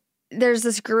and there's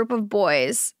this group of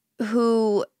boys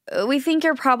who we think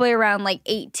are probably around like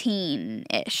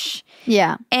 18-ish.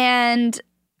 Yeah. And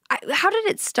how did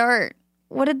it start?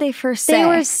 What did they first say?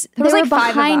 They were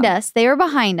behind us. They were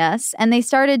behind us, and they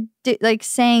started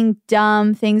saying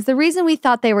dumb things. The reason we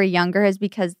thought they were younger is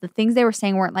because the things they were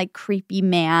saying weren't like creepy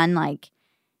man, like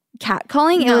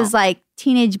catcalling. No. It was like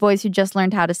teenage boys who just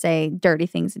learned how to say dirty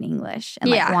things in English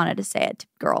and like wanted to say it to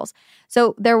girls.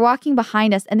 So they're walking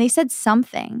behind us, and they said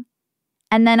something,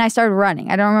 and then I started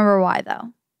running. I don't remember why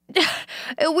though.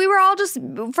 We were all just,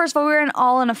 first of all, we were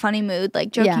all in a funny mood,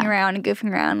 like joking around and goofing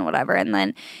around and whatever. And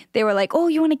then they were like, oh,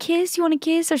 you want to kiss? You want to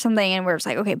kiss or something? And we were just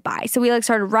like, okay, bye. So we like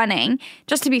started running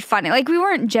just to be funny. Like we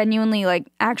weren't genuinely like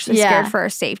actually scared for our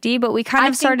safety, but we kind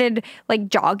of started like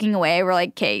jogging away. We're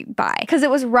like, okay, bye. Because it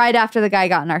was right after the guy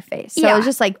got in our face. So it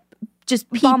was just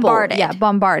people. Bombarded. Yeah,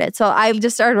 bombarded. So I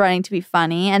just started running to be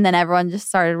funny. And then everyone just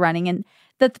started running. And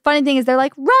the funny thing is they're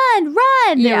like, run.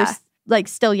 They were like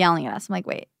still yelling at us. I'm like,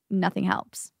 wait. Nothing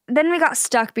helps. Then we got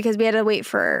stuck because we had to wait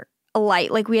for a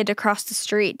light. Like we had to cross the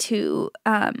street to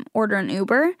order an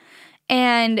Uber.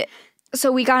 And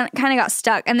so we kind of got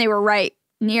stuck and they were right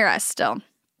near us still.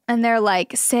 And they're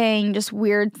like saying just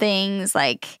weird things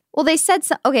like. Well, they said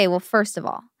okay, well, first of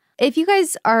all, if you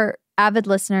guys are avid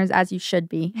listeners, as you should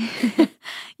be,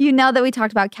 you know that we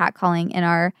talked about catcalling in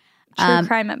our true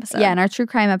crime episode. Yeah, in our true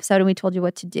crime episode, and we told you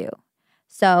what to do.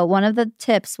 So one of the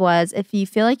tips was if you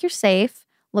feel like you're safe,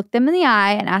 look them in the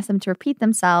eye and ask them to repeat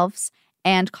themselves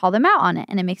and call them out on it.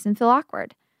 And it makes them feel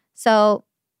awkward. So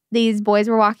these boys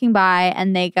were walking by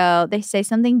and they say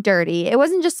something dirty. It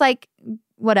wasn't just like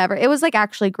whatever. It was like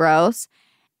actually gross.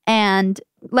 And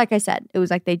like I said, it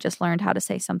was like they just learned how to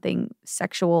say something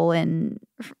sexual in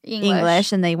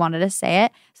English and they wanted to say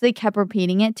it. So they kept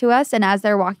repeating it to us. And as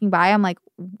they're walking by, I'm like,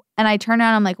 and I turn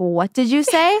around, I'm like, what did you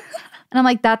say? And I'm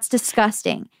like, that's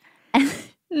disgusting. And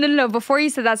No. Before you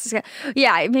said that's disgusting.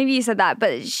 Yeah, maybe you said that.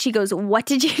 But she goes, what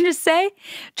did you just say?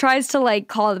 Tries to like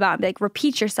call them out and be like,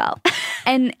 repeat yourself.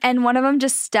 and one of them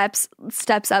just steps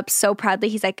up so proudly.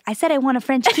 He's like, I said I want a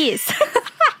French kiss.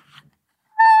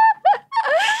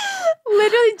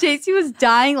 Literally, JC was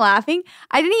dying laughing.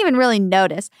 I didn't even really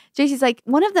notice. JC's like,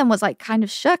 one of them was like kind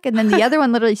of shook. And then the other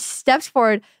one literally steps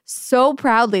forward so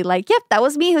proudly. Like, yep, that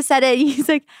was me who said it. He's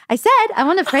like, I said I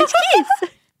want a French kiss.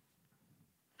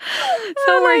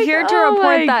 So we're here to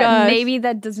report that maybe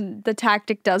the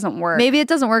tactic doesn't work. Maybe it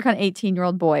doesn't work on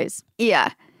 18-year-old boys.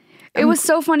 Yeah. It was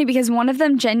so funny because one of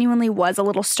them genuinely was a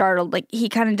little startled. Like, he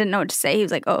kind of didn't know what to say. He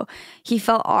was like, oh, he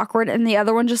felt awkward. And the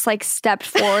other one just like stepped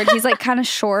forward. He's like kind of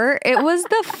short. It was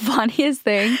the funniest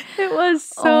thing. It was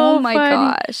so Oh my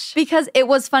funny. gosh. Because it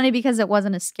was funny because it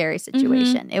wasn't a scary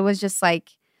situation. It was just like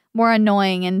more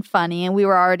annoying and funny. And we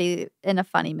were already in a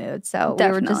funny mood. So we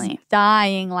were Definitely. just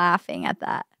dying laughing at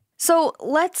that. So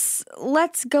let's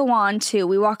go on to,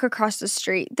 we walk across the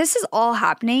street. This is all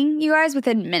happening, you guys,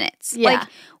 within minutes. Yeah. Like,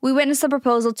 we witnessed the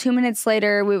proposal. 2 minutes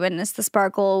later, we witnessed the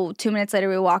sparkle. 2 minutes later,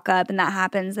 we walk up and that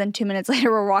happens. Then 2 minutes later,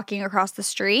 we're walking across the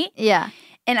street. Yeah.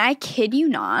 And I kid you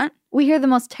not, We hear the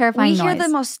most terrifying we noise. hear the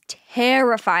most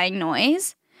terrifying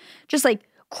noise. Just like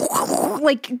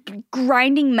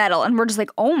grinding metal. And we're just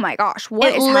like, oh my gosh, what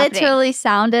it is happening? literally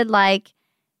sounded like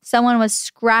someone was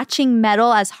scratching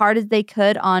metal as hard as they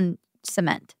could on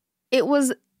cement. It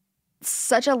was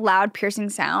such a loud, piercing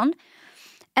sound.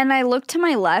 And I look to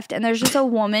my left, and there's just a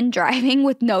woman driving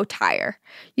with no tire.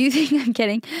 You think I'm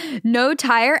kidding? No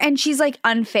tire, and she's like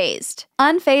unfazed.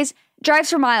 Unfazed. Drives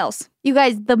for miles. You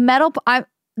guys, the metal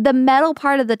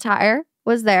part of the tire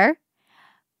was there.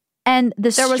 And the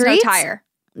There was streets, no tire.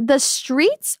 The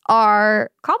streets are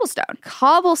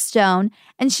cobblestone,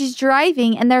 and she's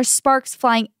driving, and there's sparks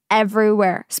flying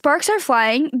everywhere. Sparks are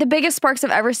flying, the biggest sparks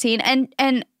I've ever seen.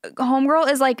 And homegirl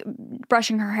is like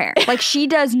brushing her hair. Like, she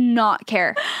does not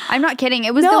care. I'm not kidding.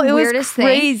 It was the weirdest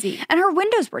crazy. thing. And her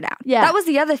windows were down. Yeah. That was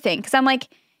the other thing. Because I'm like,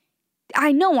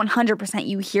 I know 100%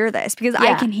 you hear this because I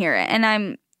Yeah. can hear it.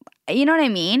 And you know what I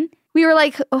mean? We were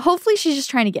like, hopefully she's just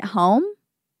trying to get home.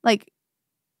 Like,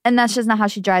 and that's just not how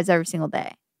she drives every single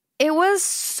day. It was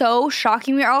so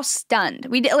shocking. We were all stunned.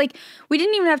 We didn't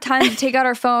even have time to take out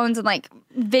our phones and like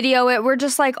video it. We're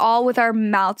just like all with our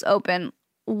mouths open.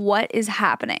 What is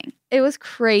happening? It was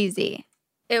crazy.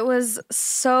 It was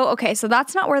so, okay, so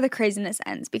that's not where the craziness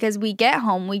ends because we get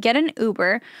home, we get an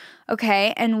Uber,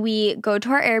 okay, and we go to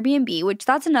our Airbnb, which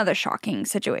that's another shocking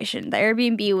situation. The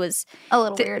Airbnb was A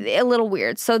little weird. A little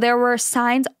weird. So there were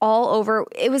signs all over.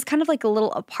 It was kind of like a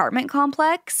little apartment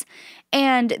complex,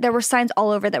 and there were signs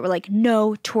all over that were like,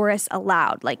 no tourists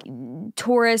allowed. Like,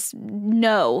 tourists,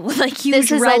 no. Like, huge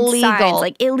This is red illegal. signs,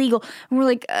 like, illegal. And we're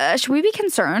like, should we be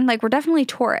concerned? Like, we're definitely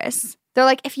tourists. They're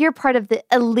like, if you're part of the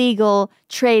illegal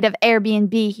trade of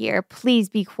Airbnb here, please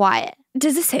be quiet.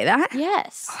 Does it say that?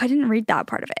 Yes. Oh, I didn't read that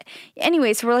part of it.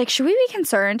 Anyway, so we're like, should we be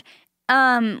concerned?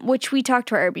 Which we talked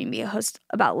to our Airbnb host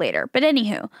about later. But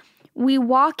anywho, we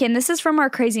walk in. This is from our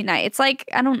crazy night. It's like,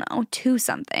 I don't know, 2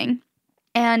 something.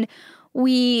 And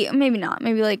maybe not,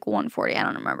 maybe like 1:40, I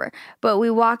don't remember. But we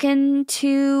walk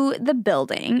into the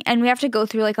building and we have to go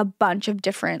through like a bunch of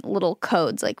different little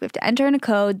codes. Like, we have to enter in a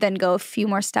code, then go a few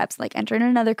more steps, like enter in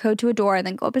another code to a door, and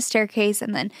then go up a staircase,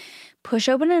 and then push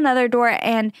open another door.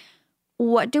 And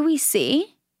what do we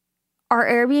see? Our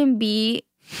Airbnb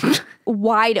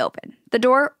wide open. The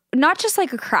door, not just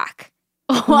like a crack,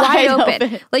 wide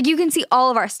open. Like, you can see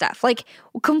all of our stuff, like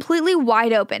completely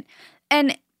wide open.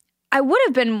 And I would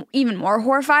have been even more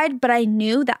horrified, but I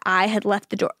knew that I had left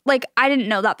the door. Like, I didn't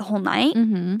know that the whole night.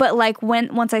 Mm-hmm. But like,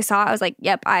 once I saw it, I was like,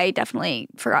 yep, I definitely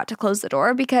forgot to close the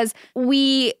door because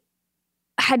we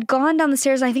had gone down the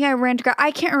stairs. And I think I ran to grab,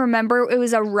 I can't remember. It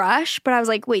was a rush, but I was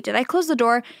like, wait, did I close the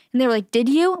door? And they were like, did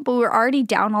you? But we were already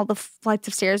down all the flights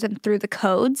of stairs and through the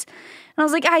codes. And I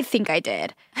was like, I think I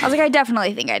did. I was like, I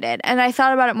definitely think I did. And I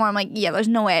thought about it more. I'm like, yeah, there's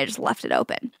no way I just left it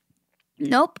open.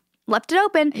 Nope. Left it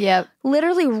open. Yep.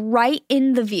 Literally right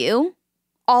in the view,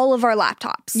 all of our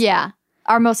laptops. Yeah.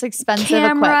 Our most expensive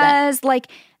equipment. Cameras, like,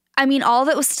 I mean, all of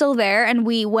it was still there, and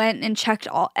we went and checked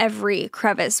every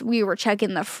crevice. We were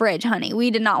checking the fridge, honey.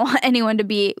 We did not want anyone to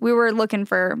be, we were looking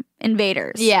for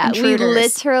invaders. Yeah, intruders. we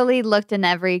literally looked in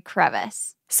every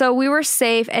crevice. So we were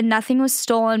safe and nothing was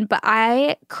stolen, but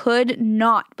I could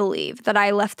not believe that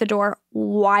I left the door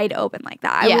wide open like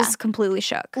that. I was completely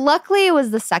shook. Luckily, it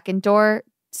was the second door.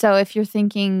 So if you're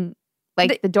thinking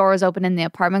like the door was open in the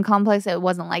apartment complex, it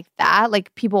wasn't like that.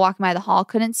 Like, people walking by the hall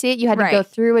couldn't see it. You had to go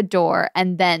through a door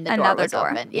and then the door was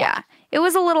open. Yeah. It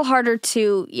was a little harder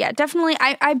to, definitely.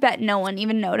 I bet no one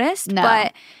even noticed. No.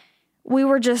 But we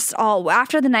were just all,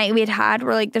 after the night we had,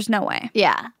 we're like, there's no way.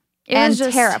 Yeah. It and was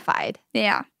just terrified.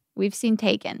 Yeah. We've seen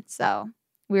Taken, so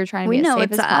we were trying to be as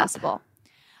safe as up. possible.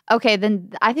 Okay,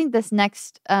 then I think this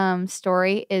next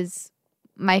story is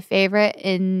my favorite,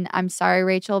 and I'm sorry,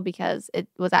 Rachel, because it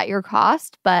was at your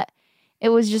cost, but it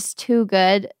was just too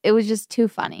good. It was just too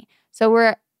funny. So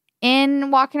we're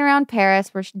walking around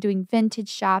Paris. We're doing vintage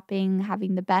shopping,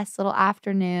 having the best little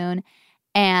afternoon.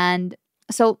 And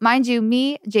so, mind you,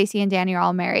 me, JC, and Danny are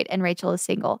all married, and Rachel is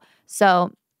single.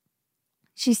 So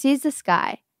she sees this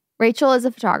guy. Rachel is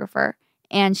a photographer,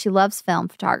 and she loves film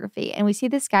photography. And we see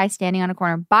this guy standing on a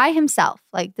corner by himself,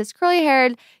 like this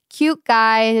curly-haired, cute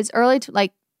guy, his early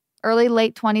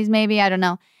late 20s maybe, I don't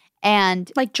know.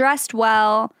 And like dressed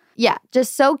well. Yeah,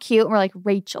 just so cute. And we're like,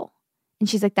 Rachel. And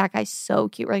she's like, that guy's so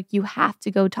cute. We're like, you have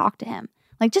to go talk to him.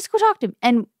 Like, just go talk to him.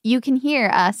 And you can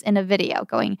hear us in a video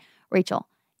going, Rachel,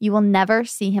 you will never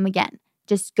see him again.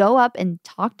 Just go up and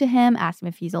talk to him, ask him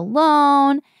if he's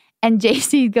alone. And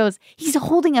JC goes, he's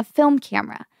holding a film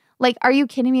camera. Like, are you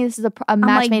kidding me? This is a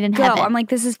match made in heaven. I'm like,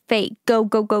 this is fake. Go,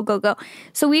 go, go, go, go.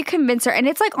 So we convinced her, and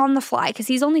it's like on the fly because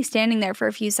he's only standing there for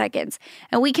a few seconds.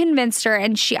 And we convinced her,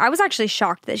 and I was actually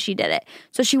shocked that she did it.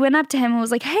 So she went up to him and was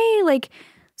like, hey, like,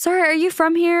 sorry, are you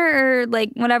from here or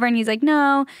like whatever? And he's like,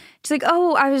 no. She's like,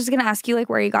 oh, I was just going to ask you like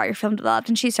where you got your film developed.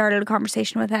 And she started a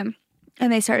conversation with him,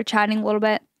 and they started chatting a little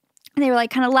bit. And they were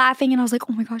like kind of laughing, and I was like,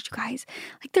 oh my gosh, you guys,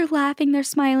 like they're laughing, they're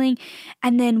smiling.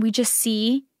 And then we just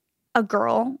see a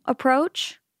girl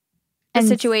approach the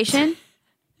situation,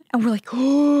 and we're like,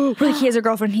 he has a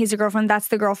girlfriend, that's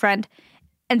the girlfriend.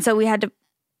 And so we had to.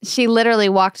 She literally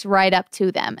walked right up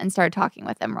to them and started talking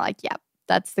with them. We're like, yep,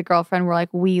 that's the girlfriend. We're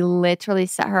like, we literally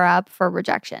set her up for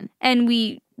rejection. And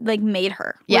we like made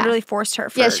her, literally forced her.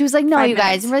 Yeah, she was like, no, you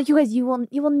guys. minutes. And we're like, you guys,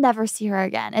 you will never see her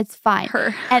again. It's fine.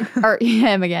 Her. Or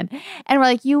him again. And we're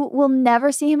like, you will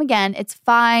never see him again. It's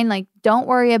fine. Like, don't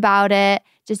worry about it.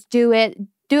 Just do it.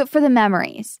 Do it for the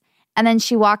memories. And then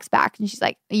she walks back and she's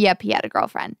like, yep, he had a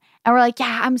girlfriend. And we're like,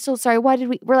 yeah, I'm so sorry. Why did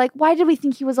we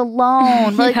think he was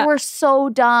alone? We're like, we're so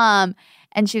dumb.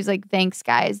 And she was like, thanks,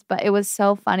 guys. But it was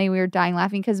so funny. We were dying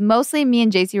laughing because mostly me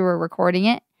and JC were recording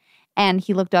it. And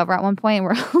he looked over at one point and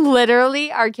we're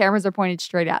literally, our cameras are pointed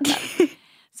straight at them.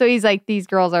 So he's like, these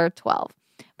girls are 12.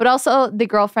 But also the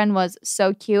girlfriend was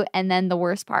so cute. And then the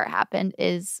worst part happened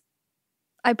is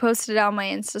I posted it on my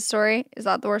Insta story. Is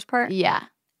that the worst part? Yeah.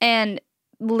 And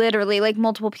literally, like,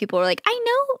 multiple people were like, I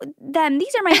know them.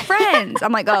 These are my friends.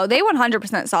 I'm like, oh, they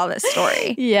 100% saw this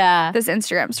story. Yeah. This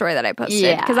Instagram story that I posted.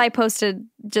 Yeah. Because I posted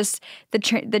just the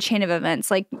chain of events,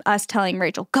 like us telling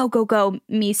Rachel, go, go, go.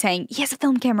 Me saying, he has a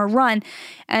film camera, run.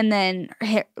 And then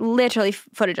literally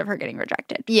footage of her getting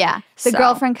rejected. Yeah. The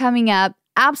girlfriend coming up.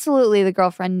 Absolutely, the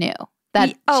girlfriend knew that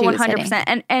she was 100%.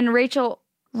 hitting. And Rachel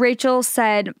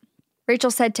said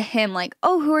to him, like,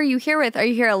 oh, who are you here with? Are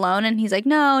you here alone? And he's like,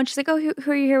 no. And she's like, oh,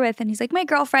 who are you here with? And he's like, my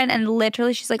girlfriend. And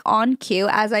literally, she's like, on cue,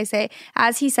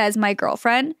 as he says, my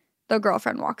girlfriend, the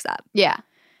girlfriend walks up. Yeah.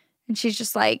 And she's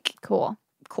just like, cool.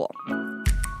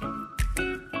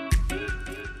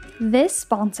 This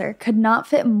sponsor could not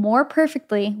fit more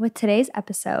perfectly with today's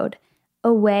episode,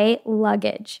 Away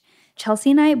Luggage.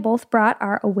 Chelsea and I both brought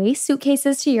our Away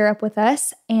suitcases to Europe with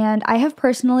us, and I have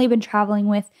personally been traveling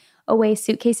with Away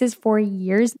suitcases for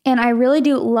years, and I really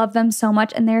do love them so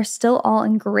much, and they're still all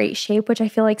in great shape, which I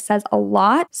feel like says a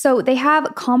lot. So they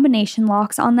have combination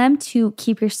locks on them to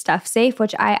keep your stuff safe,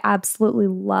 which I absolutely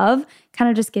love. Kind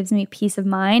of just gives me peace of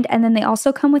mind. And then they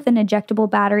also come with an ejectable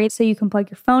battery, so you can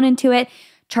plug your phone into it,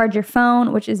 charge your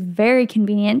phone, which is very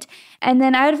convenient. And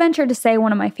then I would venture to say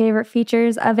one of my favorite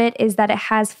features of it is that it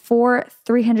has 4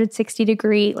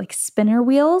 360-degree like spinner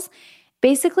wheels.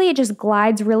 Basically, it just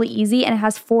glides really easy, and it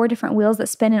has 4 different wheels that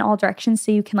spin in all directions,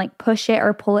 so you can like push it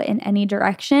or pull it in any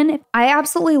direction. I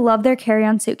absolutely love their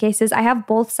carry-on suitcases. I have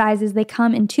both sizes. They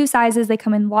come in 2 sizes. They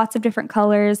come in lots of different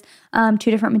colors, 2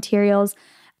 different materials.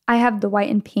 I have the white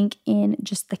and pink in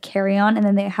just the carry-on, and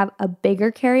then they have a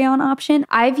bigger carry-on option.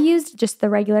 I've used just the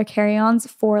regular carry-ons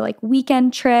for like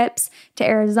weekend trips to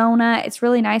Arizona. It's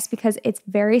really nice because it's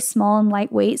very small and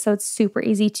lightweight, so it's super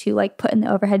easy to like put in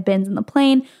the overhead bins in the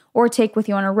plane or take with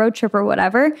you on a road trip or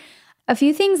whatever. A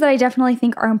few things that I definitely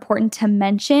think are important to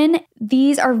mention.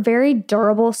 These are very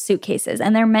durable suitcases,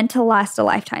 and they're meant to last a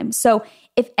lifetime. So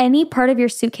if any part of your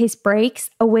suitcase breaks,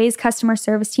 Away's customer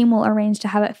service team will arrange to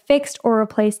have it fixed or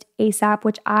replaced ASAP,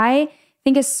 which I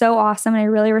think is so awesome, and I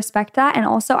really respect that. And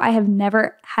also, I have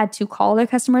never had to call their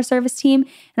customer service team,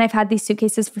 and I've had these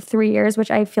suitcases for 3 years,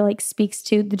 which I feel like speaks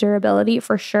to the durability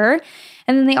for sure.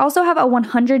 And then they also have a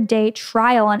 100-day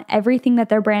trial on everything that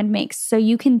their brand makes. So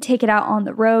you can take it out on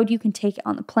the road, you can take it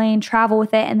on the plane, travel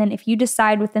with it, and then if you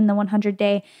decide within the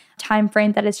 100-day time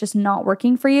frame that it's just not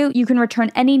working for you, you can return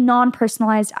any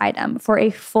non-personalized item for a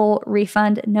full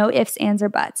refund, no ifs, ands, or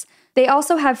buts. They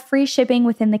also have free shipping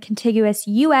within the contiguous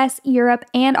US, Europe,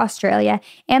 and Australia.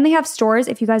 And they have stores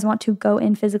if you guys want to go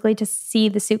in physically to see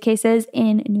the suitcases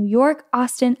in New York,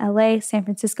 Austin, LA, San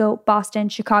Francisco, Boston,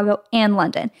 Chicago, and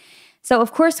London. So,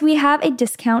 of course, we have a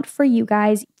discount for you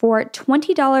guys. For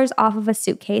 $20 off of a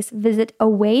suitcase, visit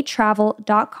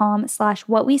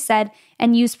awaytravel.com/whatwesaid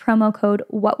and use promo code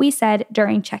whatwesaid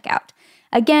during checkout.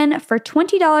 Again, for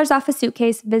 $20 off a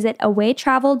suitcase, visit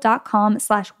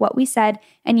awaytravel.com/whatwesaid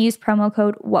and use promo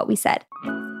code whatwesaid.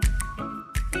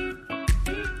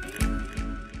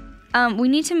 We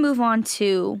need to move on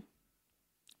to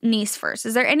Nice first.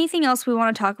 Is there anything else we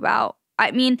want to talk about?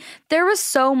 I mean, there was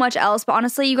so much else, but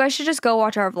honestly, you guys should just go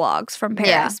watch our vlogs from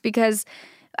Paris because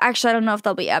actually, I don't know if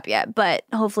they'll be up yet, but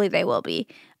hopefully they will be.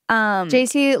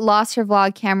 JC lost her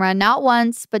vlog camera not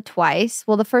once, but twice.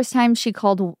 Well, the first time she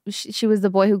was the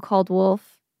boy who called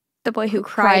wolf. The boy who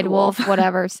cried wolf.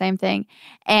 Whatever, same thing.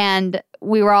 And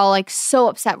we were all like so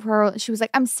upset for her. She was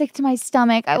like, I'm sick to my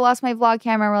stomach. I lost my vlog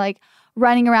camera. We're like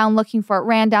running around looking for it,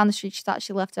 ran down the street. She thought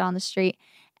she left it on the street.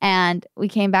 And we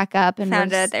came back up and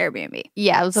found it at the Airbnb.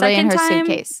 Yeah, it was literally in her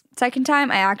suitcase. Second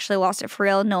time, I actually lost it for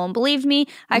real. No one believed me.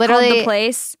 I called the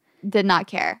place. Did not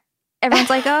care.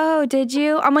 Everyone's like, oh, did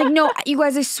you? I'm like, no, you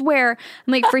guys, I swear.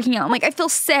 I'm like freaking out. I'm like, I feel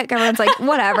sick. Everyone's like,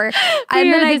 whatever.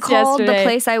 And then I called the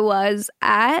place I was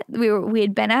at, we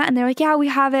had been at, and they're like, yeah, we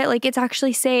have it. Like, it's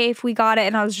actually safe. We got it.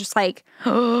 And I was just like,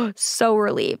 oh, so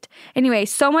relieved. Anyway,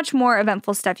 so much more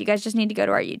eventful stuff. You guys just need to go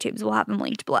to our YouTubes. We'll have them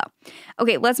linked below.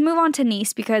 Okay, let's move on to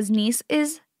Nice because Nice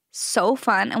is so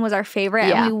fun and was our favorite.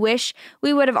 Yeah. And we wish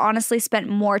we would have honestly spent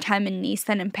more time in Nice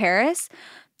than in Paris.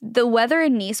 The weather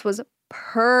in Nice was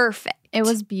perfect. It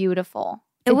was beautiful.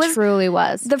 It truly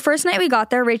was. The first night we got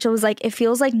there, Rachel was like, it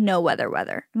feels like no weather.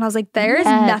 And I was like, there is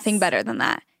nothing better than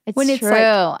that. It's true.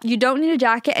 Like, you don't need a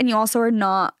jacket and you also you're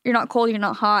not cold, you're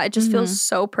not hot. It just feels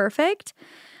so perfect.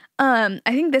 I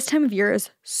think this time of year is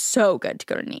so good to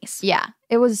go to Nice. Yeah.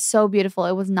 It was so beautiful.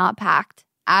 It was not packed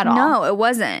at all. No, it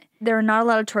wasn't. There were not a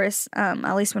lot of tourists,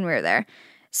 at least when we were there.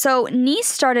 So Nice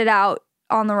started out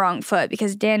on the wrong foot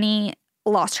because Danny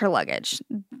lost her luggage.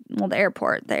 Well, the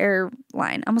airline.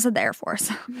 I almost said the Air Force.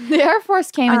 The Air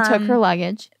Force came and took her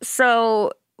luggage.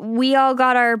 So we all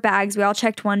got our bags. We all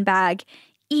checked one bag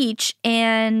each,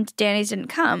 and Danny's didn't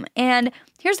come. And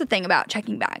here's the thing about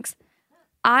checking bags.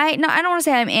 I don't want to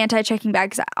say I'm anti-checking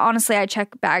bags. Honestly, I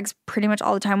check bags pretty much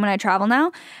all the time when I travel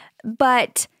now.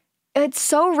 But it's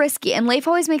so risky. And Leif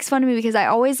always makes fun of me because I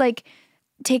always like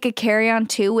take a carry-on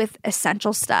too with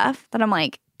essential stuff that I'm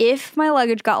like, if my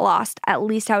luggage got lost, at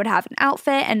least I would have an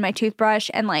outfit and my toothbrush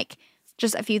and like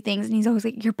just a few things. And he's always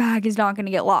like, your bag is not going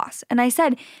to get lost. And I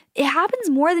said, it happens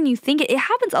more than you think. It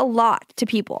happens a lot to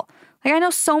people. Like I know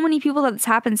so many people that this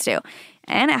happens to.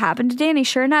 And it happened to Danny,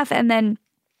 sure enough. And then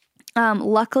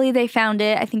luckily they found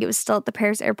it. I think it was still at the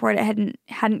Paris airport. It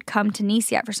hadn't come to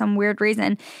Nice yet for some weird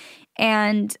reason.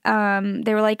 And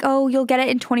they were like, oh, you'll get it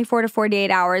in 24 to 48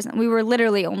 hours. And we were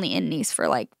literally only in Nice for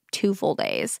like 2 full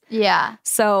days. Yeah.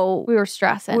 So we were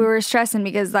stressing.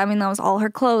 Because, I mean, that was all her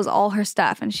clothes, all her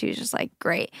stuff. And she was just like,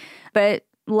 great. But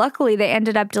luckily, they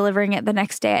ended up delivering it the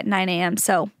next day at 9 a.m.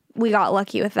 So we got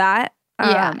lucky with that.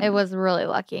 Yeah, it was really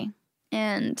lucky.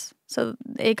 And so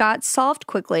it got solved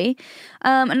quickly.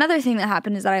 Another thing that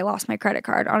happened is that I lost my credit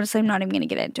card. Honestly, I'm not even going to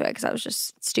get into it because I was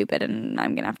just stupid and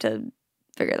I'm going to have to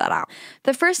figure that out.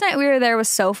 The first night we were there was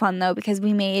so fun, though, because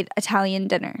we made Italian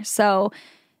dinner. So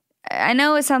I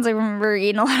know it sounds like we're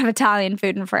eating a lot of Italian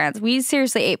food in France. We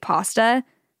seriously ate pasta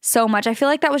so much. I feel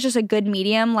like that was just a good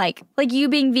medium. Like you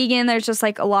being vegan, there's just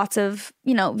like lots of,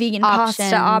 vegan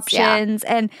pasta options.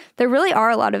 Yeah. And there really are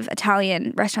a lot of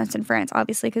Italian restaurants in France,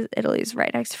 obviously, because Italy's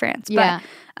right next to France. Yeah.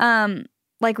 But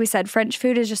like we said, French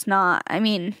food is just not,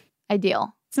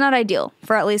 ideal. It's not ideal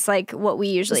for at least like what we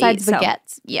usually Besides eat. Baguettes.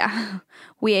 So, yeah.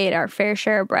 We ate our fair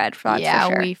share of bread. For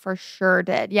sure. We for sure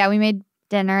did. Yeah, we made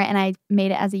dinner and I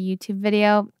made it as a YouTube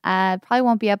video. Probably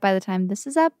won't be up by the time this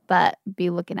is up, but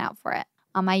be looking out for it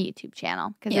on my YouTube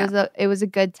channel because it was a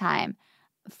good time.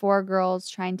 4 girls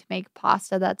trying to make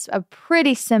pasta. That's a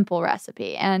pretty simple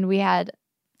recipe, and we had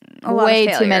way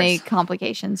too many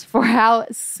complications for how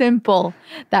simple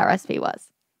that recipe was.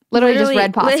 Literally just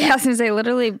red pasta. I was going to say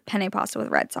literally penne pasta with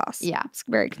red sauce. Yeah. It's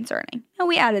very concerning. No,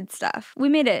 we added stuff. We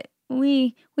made it.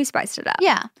 We spiced it up.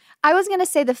 Yeah. I was going to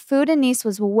say the food in Nice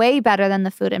was way better than the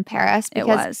food in Paris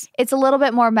because it's a little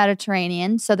bit more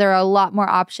Mediterranean, so there are a lot more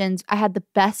options. I had the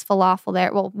best falafel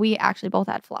there. Well, we actually both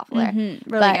had falafel there.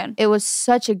 Really good. It was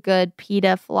such a good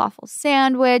pita falafel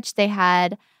sandwich. They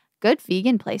had good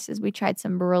vegan places. We tried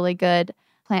some really good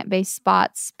plant-based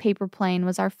spots. Paper Plane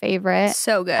was our favorite.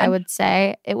 So good. I would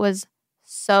say. It was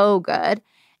so good.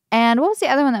 And what was the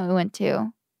other one that we went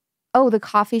to? Oh, the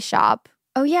coffee shop.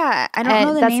 Oh, yeah. I don't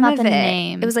know the name of it.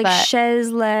 Name, it was like Chez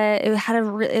Le. It had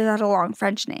a long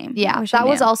French name. Yeah, that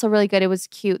was also really good. It was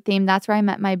cute themed. That's where I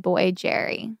met my boy,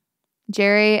 Jerry.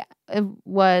 Jerry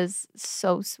was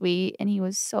so sweet and he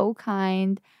was so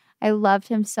kind. I loved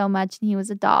him so much, and he was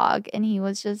a dog and he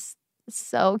was just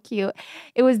So cute.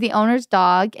 It was the owner's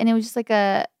dog, and it was just like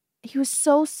he was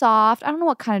so soft. I don't know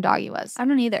what kind of dog he was. I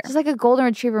don't either. Just like a golden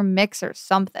retriever mix or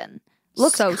something.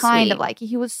 Looks So kind sweet. of like it.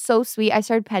 He was so sweet. I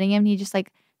started petting him, and he just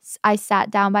like, I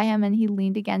sat down by him, and he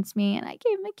leaned against me, and I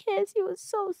gave him a kiss. He was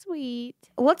so sweet.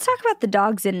 Let's talk about the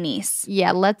dogs in Nice.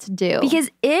 Yeah, let's do. Because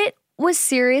it was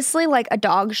seriously like a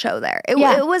dog show there. It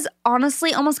was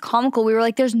honestly almost comical. We were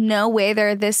like, there's no way there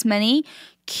are this many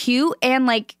cute and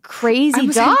like Crazy I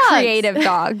was saying dogs. creative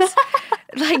dogs.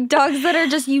 Like dogs that are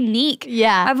just unique.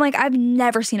 Yeah. I'm like, I've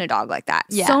never seen a dog like that.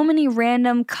 Yeah. So many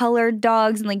random colored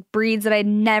dogs and like breeds that I'd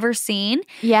never seen.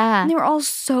 Yeah. And they were all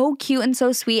so cute and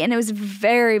so sweet. And it was a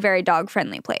very, very dog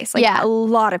friendly place. Like Yeah. a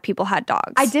lot of people had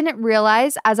dogs. I didn't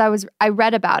realize I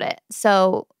read about it.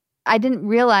 So I didn't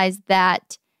realize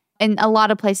that in a lot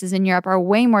of places in Europe are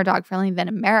way more dog friendly than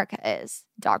America is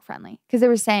dog friendly. Because they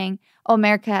were saying, oh,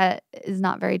 America is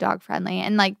not very dog friendly.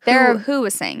 And like Who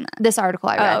was saying that? this article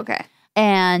I read. Oh, okay.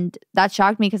 And that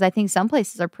shocked me because I think some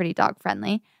places are pretty dog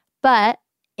friendly. But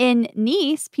in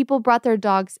Nice, people brought their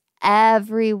dogs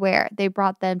everywhere. They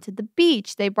brought them to the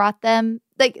beach. They brought them,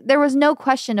 like, there was no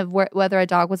question of whether a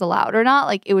dog was allowed or not.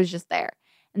 Like, it was just there.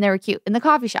 And they were cute. In the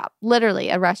coffee shop, literally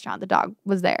a restaurant, the dog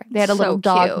was there. They had a So little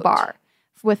dog cute. bar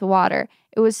with water.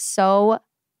 It was so,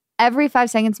 every 5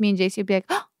 seconds, me and JC would be like,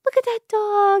 oh, look at that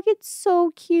dog. It's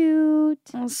so cute.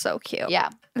 It was so cute. Yeah.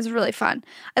 It was really fun.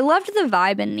 I loved the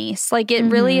vibe in Nice. Like it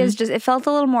really is just, it felt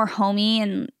a little more homey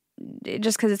and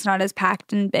just because it's not as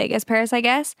packed and big as Paris, I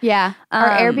guess. Yeah.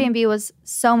 Our Um, Airbnb was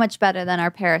so much better than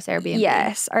our Paris Airbnb.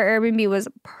 Yes, our Airbnb was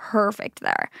perfect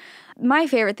there. My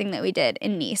favorite thing that we did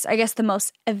in Nice, I guess the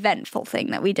most eventful thing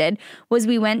that we did, was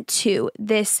we went to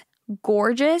this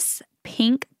gorgeous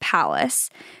pink palace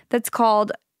that's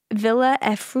called Villa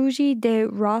Effugi de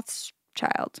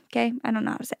Rothschild. Okay, I don't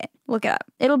know how to say it. Look it up.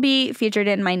 It'll be featured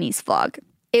in my Nice vlog.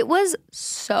 It was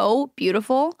so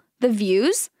beautiful. The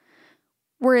views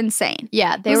were insane.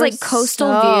 Yeah, It was were like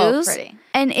coastal so views. pretty.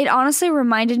 And it honestly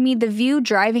reminded me, the view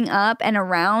driving up and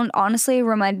around honestly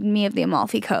reminded me of the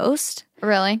Amalfi Coast.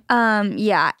 Really?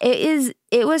 Yeah, it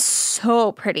was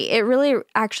so pretty. It really,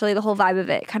 actually, the whole vibe of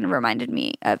it kind of reminded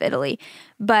me of Italy.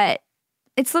 But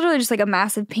it's literally just like a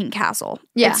massive pink castle.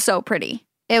 Yeah. It's so pretty.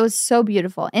 It was so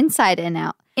beautiful, inside and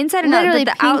out. Inside and Literally out,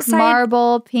 the pink outside.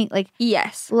 marble, pink, like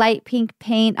Yes. light pink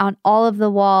paint on all of the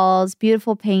walls,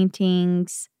 beautiful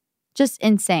paintings, just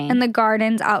insane. And the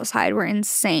gardens outside were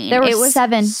insane. there were it was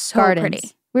 7 so gardens.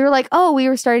 pretty. We were like, oh, we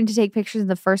were starting to take pictures in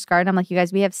the first garden. I'm like, you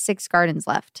guys, we have 6 gardens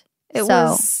left. It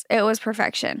So, was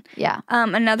perfection. yeah.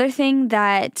 Another thing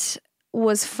that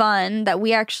was fun that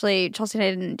we actually, Chelsea and I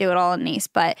didn't do it all in Nice,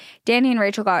 but Danny and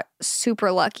Rachel got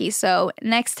super lucky. So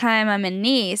next time I'm in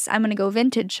Nice, I'm going to go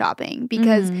vintage shopping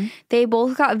because they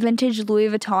both got vintage Louis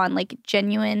Vuitton, like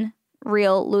genuine,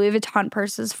 real Louis Vuitton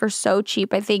purses for so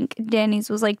cheap. I think Danny's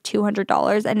was like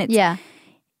 $200 and it's Yeah.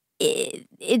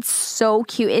 it's so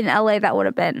cute. In LA, that would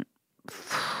have been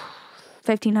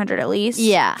 $1,500 at least.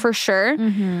 Yeah. For sure.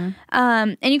 Mm-hmm.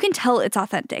 And you can tell it's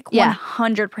authentic. Yeah.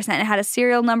 100%. It had a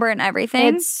serial number and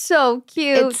everything. It's so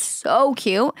cute. It's so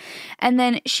cute. And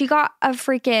then she got a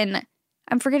freaking,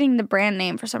 I'm forgetting the brand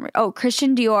name for some reason. Oh,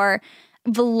 Christian Dior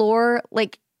velour,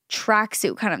 like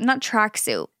tracksuit kind of, not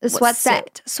tracksuit. A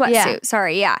sweatsuit. Sweatsuit. Yeah.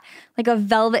 Sorry. Yeah. Like a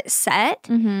velvet set.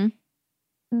 Mm-hmm.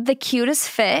 The cutest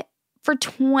fit for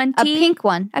 20. A pink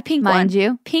one, A pink mind one.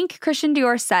 you. Pink Christian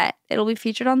Dior set. It'll be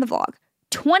featured on the vlog.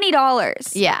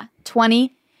 $20. Yeah. $20.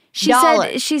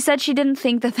 She said she didn't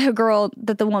think that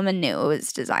the woman knew it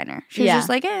was designer. She was Yeah. just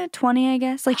like, 20, I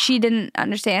guess. Like she didn't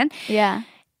understand. Yeah.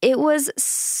 It was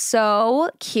so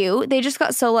cute. They just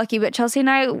got so lucky. But Chelsea and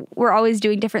I were always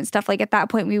doing different stuff. Like at that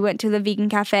point, we went to the vegan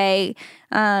cafe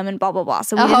and blah, blah, blah.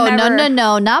 So we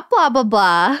No, not blah, blah,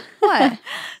 blah. What?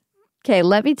 Okay,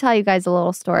 let me tell you guys a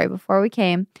little story. Before we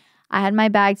came, I had my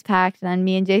bags packed, and then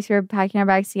me and Jace were packing our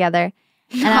bags together.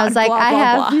 And I was Not like,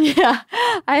 blah, blah, blah.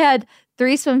 I had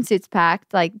 3 swimsuits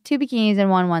packed, like 2 bikinis and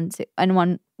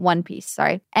one piece.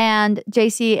 Sorry. And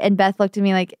JC and Beth looked at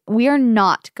me like, we are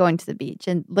not going to the beach,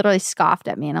 and literally scoffed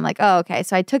at me. And I'm like, oh, okay.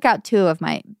 So I took out 2 of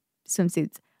my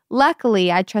swimsuits.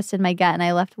 Luckily, I trusted my gut and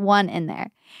I left 1 in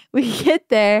there. We get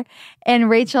there and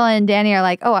Rachel and Danny are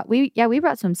like, oh, we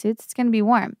brought swimsuits. It's going to be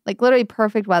warm. Like literally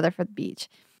perfect weather for the beach.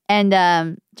 And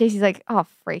JC's like, oh,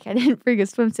 freak, I didn't bring a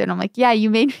swimsuit. And I'm like, yeah, you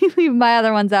made me leave my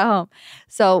other ones at home.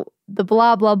 So the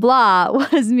blah, blah, blah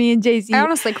was me and JC. I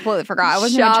honestly completely forgot. I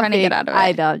wasn't even trying to get out of it.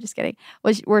 I know, just kidding.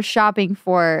 We're shopping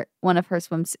for one of her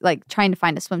swimsuits, like trying to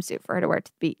find a swimsuit for her to wear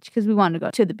to the beach because we wanted to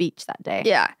go to the beach that day.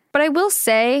 Yeah. But I will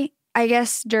say, I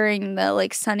guess during the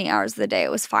like sunny hours of the day,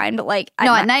 it was fine. But like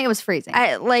At night it was freezing.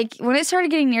 like when it started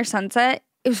getting near sunset,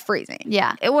 it was freezing.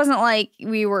 Yeah. It wasn't like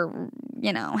we were,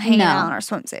 hanging out in our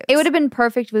swimsuits. It would have been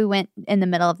perfect if we went in the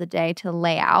middle of the day to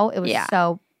lay out. It was Yeah.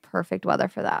 so perfect weather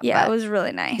for that. Yeah, but it was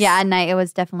really nice. yeah, at night it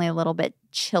was definitely a little bit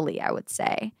chilly, I would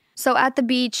say. So at the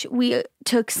beach, we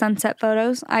took sunset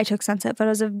photos. I took sunset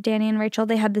photos of Danny and Rachel.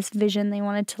 They had this vision. They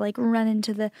wanted to like run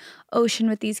into the ocean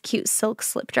with these cute silk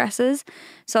slip dresses.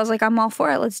 So I was like, I'm all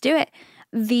for it. Let's do it.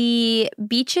 The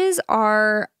beaches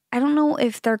are, I don't know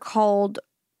if they're called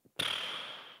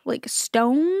like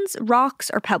stones, rocks,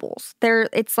 or pebbles.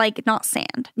 It's like not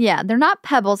sand. Yeah, they're not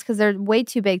pebbles because they're way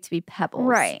too big to be pebbles.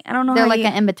 Right. I don't know They're how like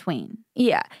an in-between.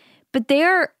 Yeah. But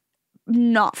they're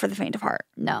not for the faint of heart.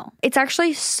 No. It's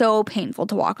actually so painful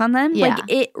to walk on them. Yeah. Like,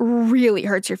 it really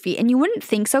hurts your feet. And you wouldn't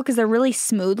think so because they're really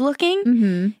smooth looking.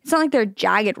 Mm-hmm. It's not like they're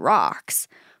jagged rocks.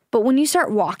 But when you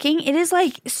start walking, it is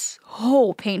like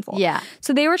so painful. Yeah.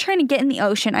 So they were trying to get in the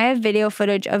ocean. I have video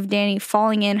footage of Danny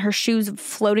falling in, her shoes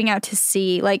floating out to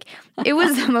sea. Like, it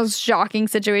was the most shocking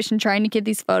situation trying to get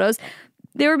these photos.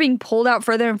 They were being pulled out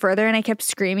further and further, and I kept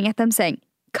screaming at them saying,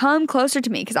 come closer to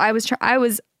me, because I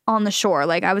was on the shore.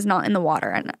 Like, I was not in the water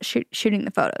and shooting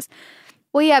the photos.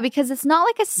 Well, yeah, because it's not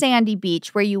like a sandy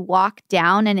beach where you walk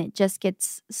down and it just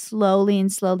gets slowly and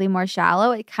slowly more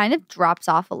shallow. It kind of drops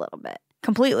off a little bit.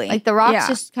 Completely. Like the rocks Yeah.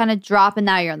 just kind of drop and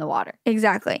now you're in the water.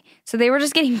 Exactly. So they were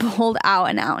just getting pulled out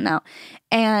and out and out.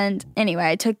 And anyway,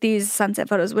 I took these sunset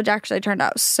photos, which actually turned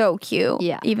out so cute.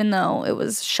 Yeah. Even though it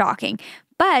was shocking.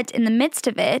 But in the midst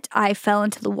of it, I fell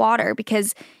into the water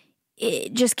because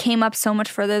it just came up so much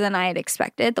further than I had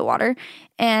expected, the water.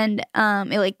 And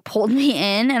it like pulled me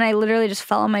in, and I literally just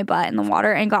fell on my butt in the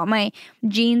water and got my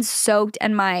jeans soaked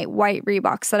and my white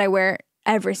Reeboks that I wear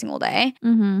every single day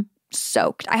Mm-hmm.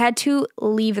 soaked. I had to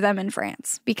leave them in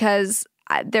France because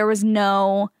there was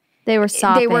no... They were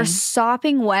sopping. They were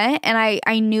sopping wet, and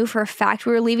I knew for a fact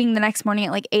we were leaving the next morning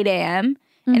at like 8 a.m.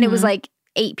 and it was like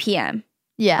 8 p.m.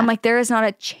 Yeah. I'm like, there is not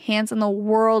a chance in the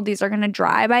world these are going to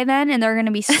dry by then, and they're going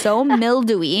to be so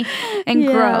mildewy and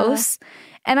Yeah. gross.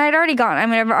 And I've already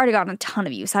gotten a ton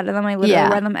of use out of them. I literally Yeah.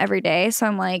 wear them every day. So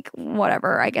I'm like,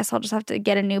 whatever. I guess I'll just have to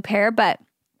get a new pair. But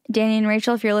Danny and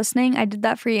Rachel, if you're listening, I did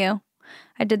that for you.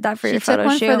 I did that for She your took photo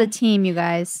one shoot. for the team, you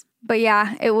guys. But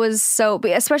yeah, it was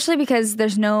especially because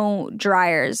there's no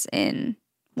dryers in,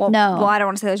 No. well, I don't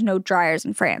want to say there's no dryers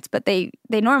in France, but they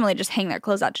normally just hang their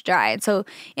clothes out to dry. And so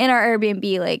in our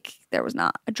Airbnb, like, there was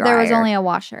not a dryer. There was only a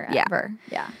washer Yeah. ever.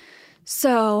 Yeah.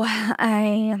 So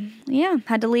I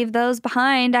had to leave those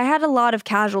behind. I had a lot of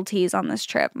casualties on this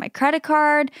trip. My credit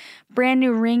card, brand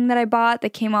new ring that I bought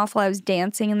that came off while I was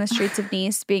dancing in the streets of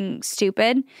Nice being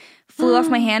stupid, flew off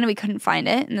my hand and we couldn't find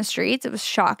it in the streets. It was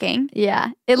shocking. Yeah.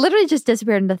 It literally just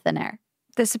disappeared into thin air.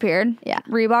 Disappeared. Yeah.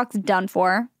 Reebok's done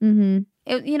for. Mm-hmm.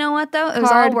 You know what though? It was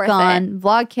Card all worth gone. it.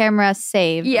 Vlog camera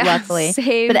saved, Yeah, luckily.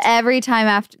 saved. But every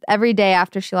day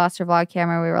after she lost her vlog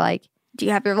camera, we were like, Do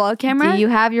you have your vlog camera? do you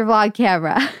have your vlog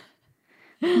camera?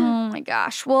 Oh my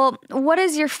gosh. Well, what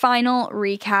is your final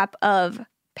recap of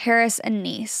Paris and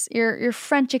Nice? Your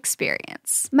French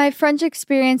experience. My French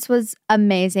experience was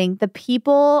amazing. The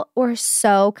people were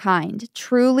so kind.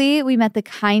 Truly, we met the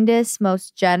kindest,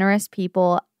 most generous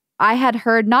people. I had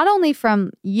heard not only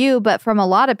from you, but from a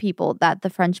lot of people that the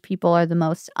French people are the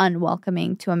most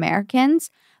unwelcoming to Americans.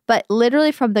 But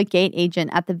literally from the gate agent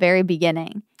at the very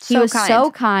beginning. He So was kind.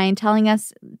 so kind, telling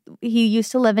us he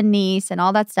used to live in Nice and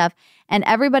all that stuff. And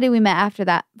everybody we met after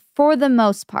that, for the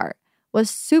most part, was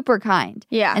super kind.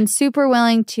 Yeah. And super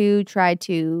willing to try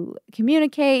to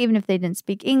communicate, even if they didn't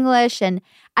speak English. And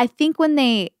I think when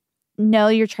they know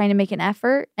you're trying to make an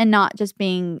effort and not just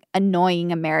being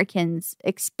annoying Americans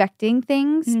expecting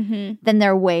things, Mm-hmm. then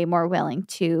they're way more willing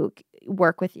to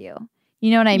work with you. You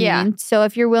know what I Yeah. mean? So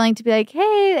if you're willing to be like,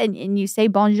 hey, and you say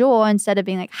bonjour instead of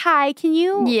being like, hi, can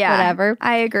you? Yeah. Whatever.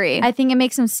 I agree. I think it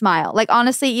makes them smile. Like,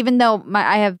 honestly, even though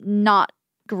I have not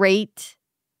great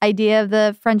idea of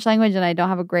the French language and I don't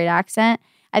have a great accent,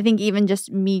 I think even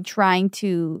just me trying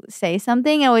to say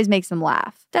something, it always makes them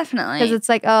laugh. Definitely. Because it's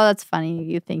like, oh, that's funny.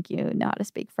 You think you know how to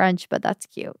speak French, but that's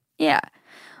cute. Yeah.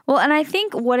 Well, and I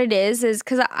think what it is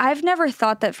because I've never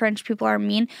thought that French people are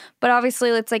mean, but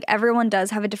obviously it's like everyone does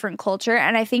have a different culture.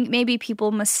 And I think maybe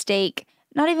people mistake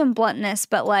not even bluntness,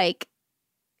 but like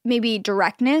maybe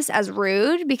directness as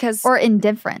rude because. Or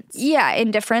indifference. Yeah,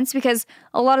 indifference, because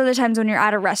a lot of the times when you're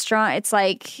at a restaurant, it's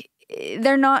like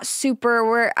they're not super,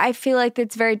 where I feel like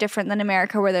it's very different than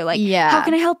America where they're like, Yeah. how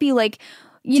can I help you? Like,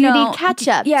 Do you need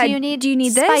ketchup? Yeah. Do you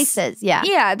need this? spices? Yeah.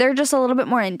 Yeah, they're just a little bit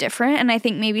more indifferent. And I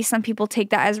think maybe some people take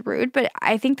that as rude, but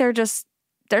I think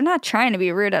they're not trying to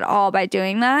be rude at all by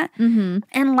doing that. Mm-hmm.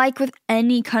 And like with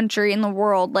any country in the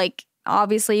world, like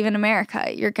obviously even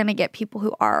America, you're going to get people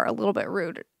who are a little bit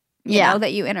rude, you know,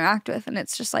 that you interact with. And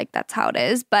it's just like, that's how it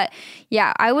is. But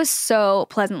yeah, I was so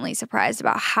pleasantly surprised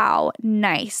about how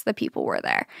nice the people were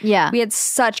there. Yeah. We had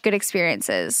such good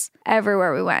experiences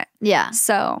everywhere we went. Yeah.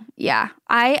 So yeah,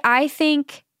 I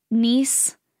think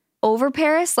Nice over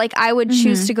Paris. Like I would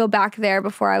choose to go back there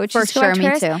before I would choose to go back to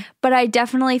Paris. Me too. But I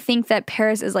definitely think that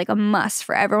Paris is like a must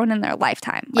for everyone in their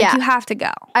lifetime. Like you have to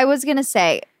go. I was going to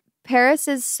say, Paris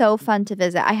is so fun to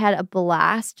visit. I had a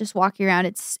blast just walking around.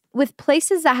 It's with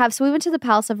places that have, so we went to the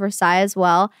Palace of Versailles as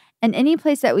well. And any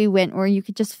place that we went where you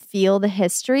could just feel the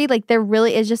history, like there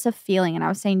really is just a feeling. And I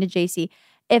was saying to JC,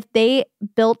 if they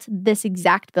built this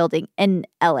exact building in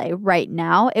LA right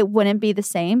now, it wouldn't be the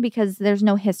same because there's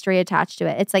no history attached to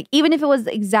it. It's like, even if it was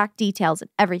the exact details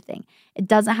and everything, it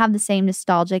doesn't have the same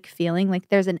nostalgic feeling. Like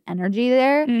there's an energy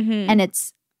there and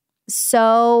it's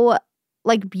so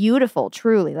like beautiful,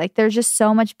 truly. Like there's just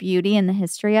so much beauty in the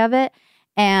history of it.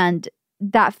 And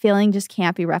that feeling just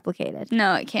can't be replicated.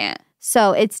 No, it can't.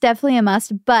 So it's definitely a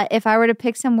must. But if I were to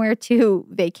pick somewhere to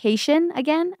vacation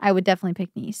again, I would definitely pick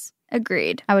Nice.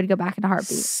 Agreed. I would go back in a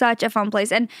heartbeat. Such a fun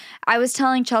place. And I was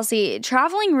telling Chelsea,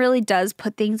 traveling really does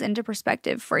put things into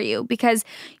perspective for you because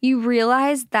you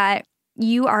realize that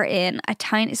you are in a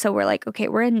tiny, so we're like, okay,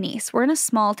 we're in Nice. We're in a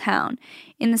small town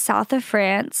in the south of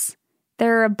France.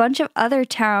 There are a bunch of other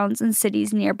towns and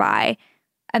cities nearby.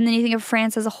 And then you think of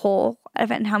France as a whole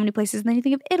and how many places. And then you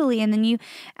think of Italy. And then you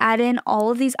add in all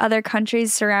of these other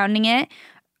countries surrounding it.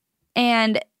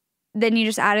 And then you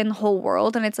just add in the whole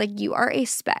world. And it's like you are a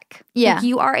speck. Yeah. Like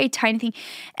you are a tiny thing.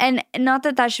 And not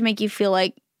that that should make you feel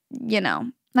like, you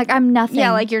know. Like I'm nothing.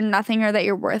 Yeah, like you're nothing or that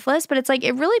you're worthless. But it's like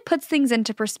it really puts things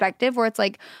into perspective where it's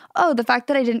like, oh, the fact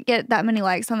that I didn't get that many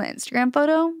likes on the Instagram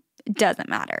photo doesn't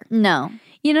matter. No.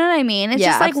 You know what I mean? It's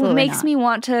just like what makes me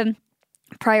want to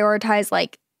prioritize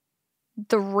like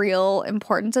the real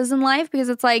importances in life because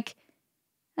it's like,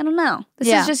 I don't know. This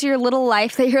is just your little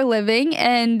life that you're living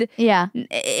and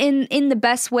in the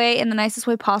best way, in the nicest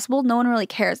way possible, no one really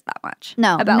cares that much.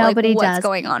 No, about nobody like, what's does.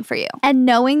 going on for you. And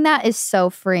knowing that is so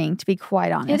freeing, to be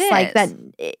quite honest. It is. Like that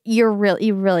you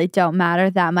really don't matter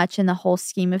that much in the whole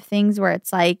scheme of things where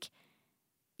it's like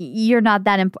you're not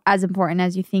that as important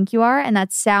as you think you are. And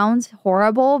that sounds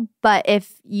horrible, but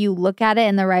if you look at it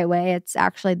in the right way, it's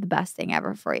actually the best thing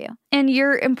ever for you. And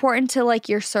you're important to like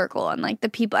your circle and like the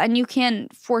people, and you can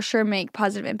for sure make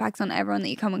positive impacts on everyone that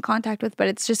you come in contact with, but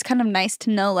it's just kind of nice to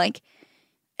know like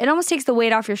it almost takes the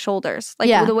weight off your shoulders,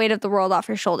 like the weight of the world off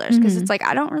your shoulders because it's like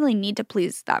I don't really need to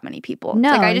please that many people. No,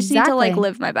 it's like I just need to like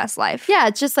live my best life. Yeah,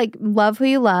 it's just like love who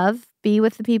you love, be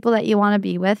with the people that you want to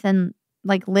be with, and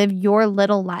like live your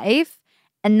little life.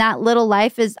 And that little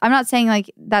life is, I'm not saying like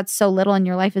that's so little and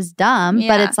your life is dumb,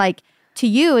 but it's like to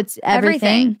you it's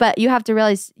everything. But you have to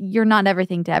realize you're not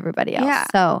everything to everybody else. Yeah.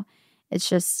 So it's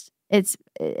just it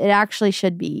actually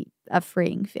should be a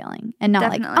freeing feeling and not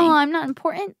like, oh, I'm not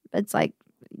important. It's like,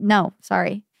 no,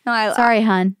 sorry. No, sorry,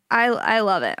 hun. I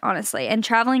love it, honestly. And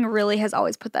traveling really has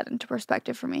always put that into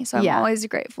perspective for me. So I'm always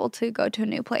grateful to go to a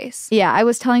new place. Yeah, I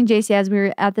was telling JC as we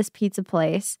were at this pizza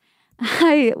place,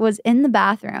 I was in the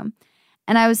bathroom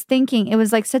and I was thinking, it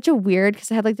was like such a weird,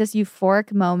 because I had like this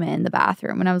euphoric moment in the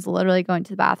bathroom when I was literally going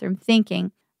to the bathroom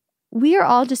thinking, we are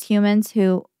all just humans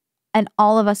and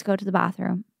all of us go to the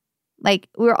bathroom. Like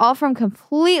we're all from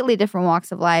completely different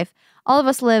walks of life. All of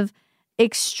us live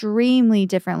extremely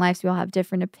different lives. We all have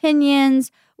different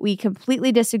opinions. We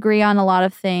completely disagree on a lot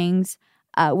of things.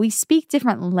 We speak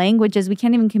different languages. We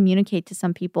can't even communicate to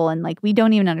some people, and like we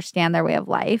don't even understand their way of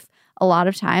life a lot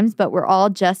of times, but we're all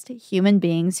just human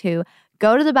beings who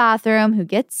go to the bathroom, who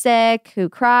get sick, who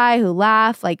cry, who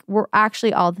laugh. Like we're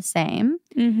actually all the same.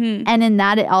 Mm-hmm. And in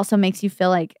that, it also makes you feel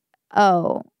like,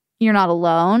 oh, you're not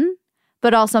alone,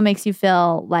 but also makes you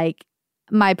feel like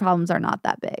my problems are not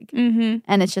that big. Mm-hmm.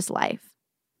 And it's just life.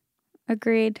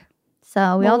 Agreed.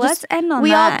 So let's end on that.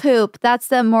 We all poop. That's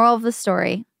the moral of the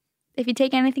story. If you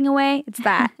take anything away, it's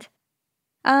that.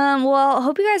 Well,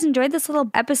 hope you guys enjoyed this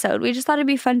little episode. We just thought it'd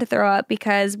be fun to throw up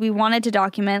because we wanted to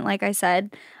document, like I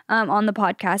said, on the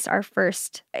podcast, our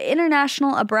first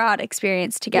international abroad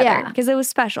experience together because it was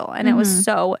special and it was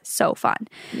so, so fun.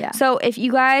 Yeah. So if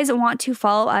you guys want to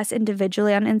follow us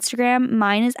individually on Instagram,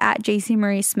 mine is at JC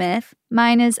Marie Smith.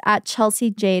 Mine is at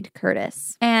Chelsea Jade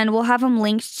Curtis. And we'll have them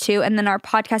linked too. And then our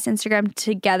podcast Instagram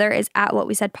together is at What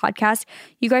We Said Podcast.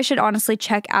 You guys should honestly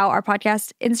check out our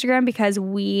podcast Instagram because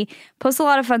we post a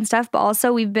lot of fun stuff, but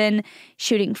also we've been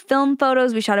shooting film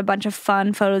photos. We shot a bunch of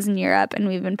fun photos in Europe and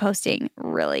we've been posting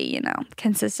really,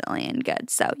 consistently and good.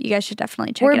 So you guys should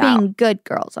definitely check it out. We're being good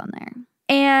girls on there.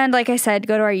 And like I said,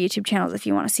 go to our YouTube channels if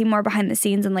you want to see more behind the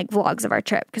scenes and like vlogs of our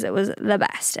trip because it was the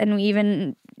best. And we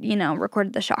even,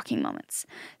 recorded the shocking moments.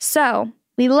 So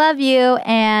we love you,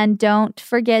 and don't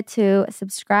forget to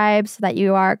subscribe so that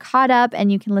you are caught up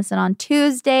and you can listen on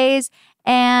Tuesdays.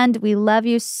 And we love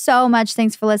you so much.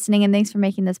 Thanks for listening, and thanks for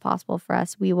making this possible for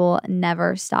us. We will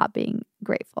never stop being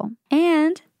grateful.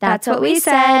 And that's what we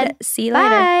said. See you later.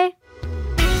 Bye.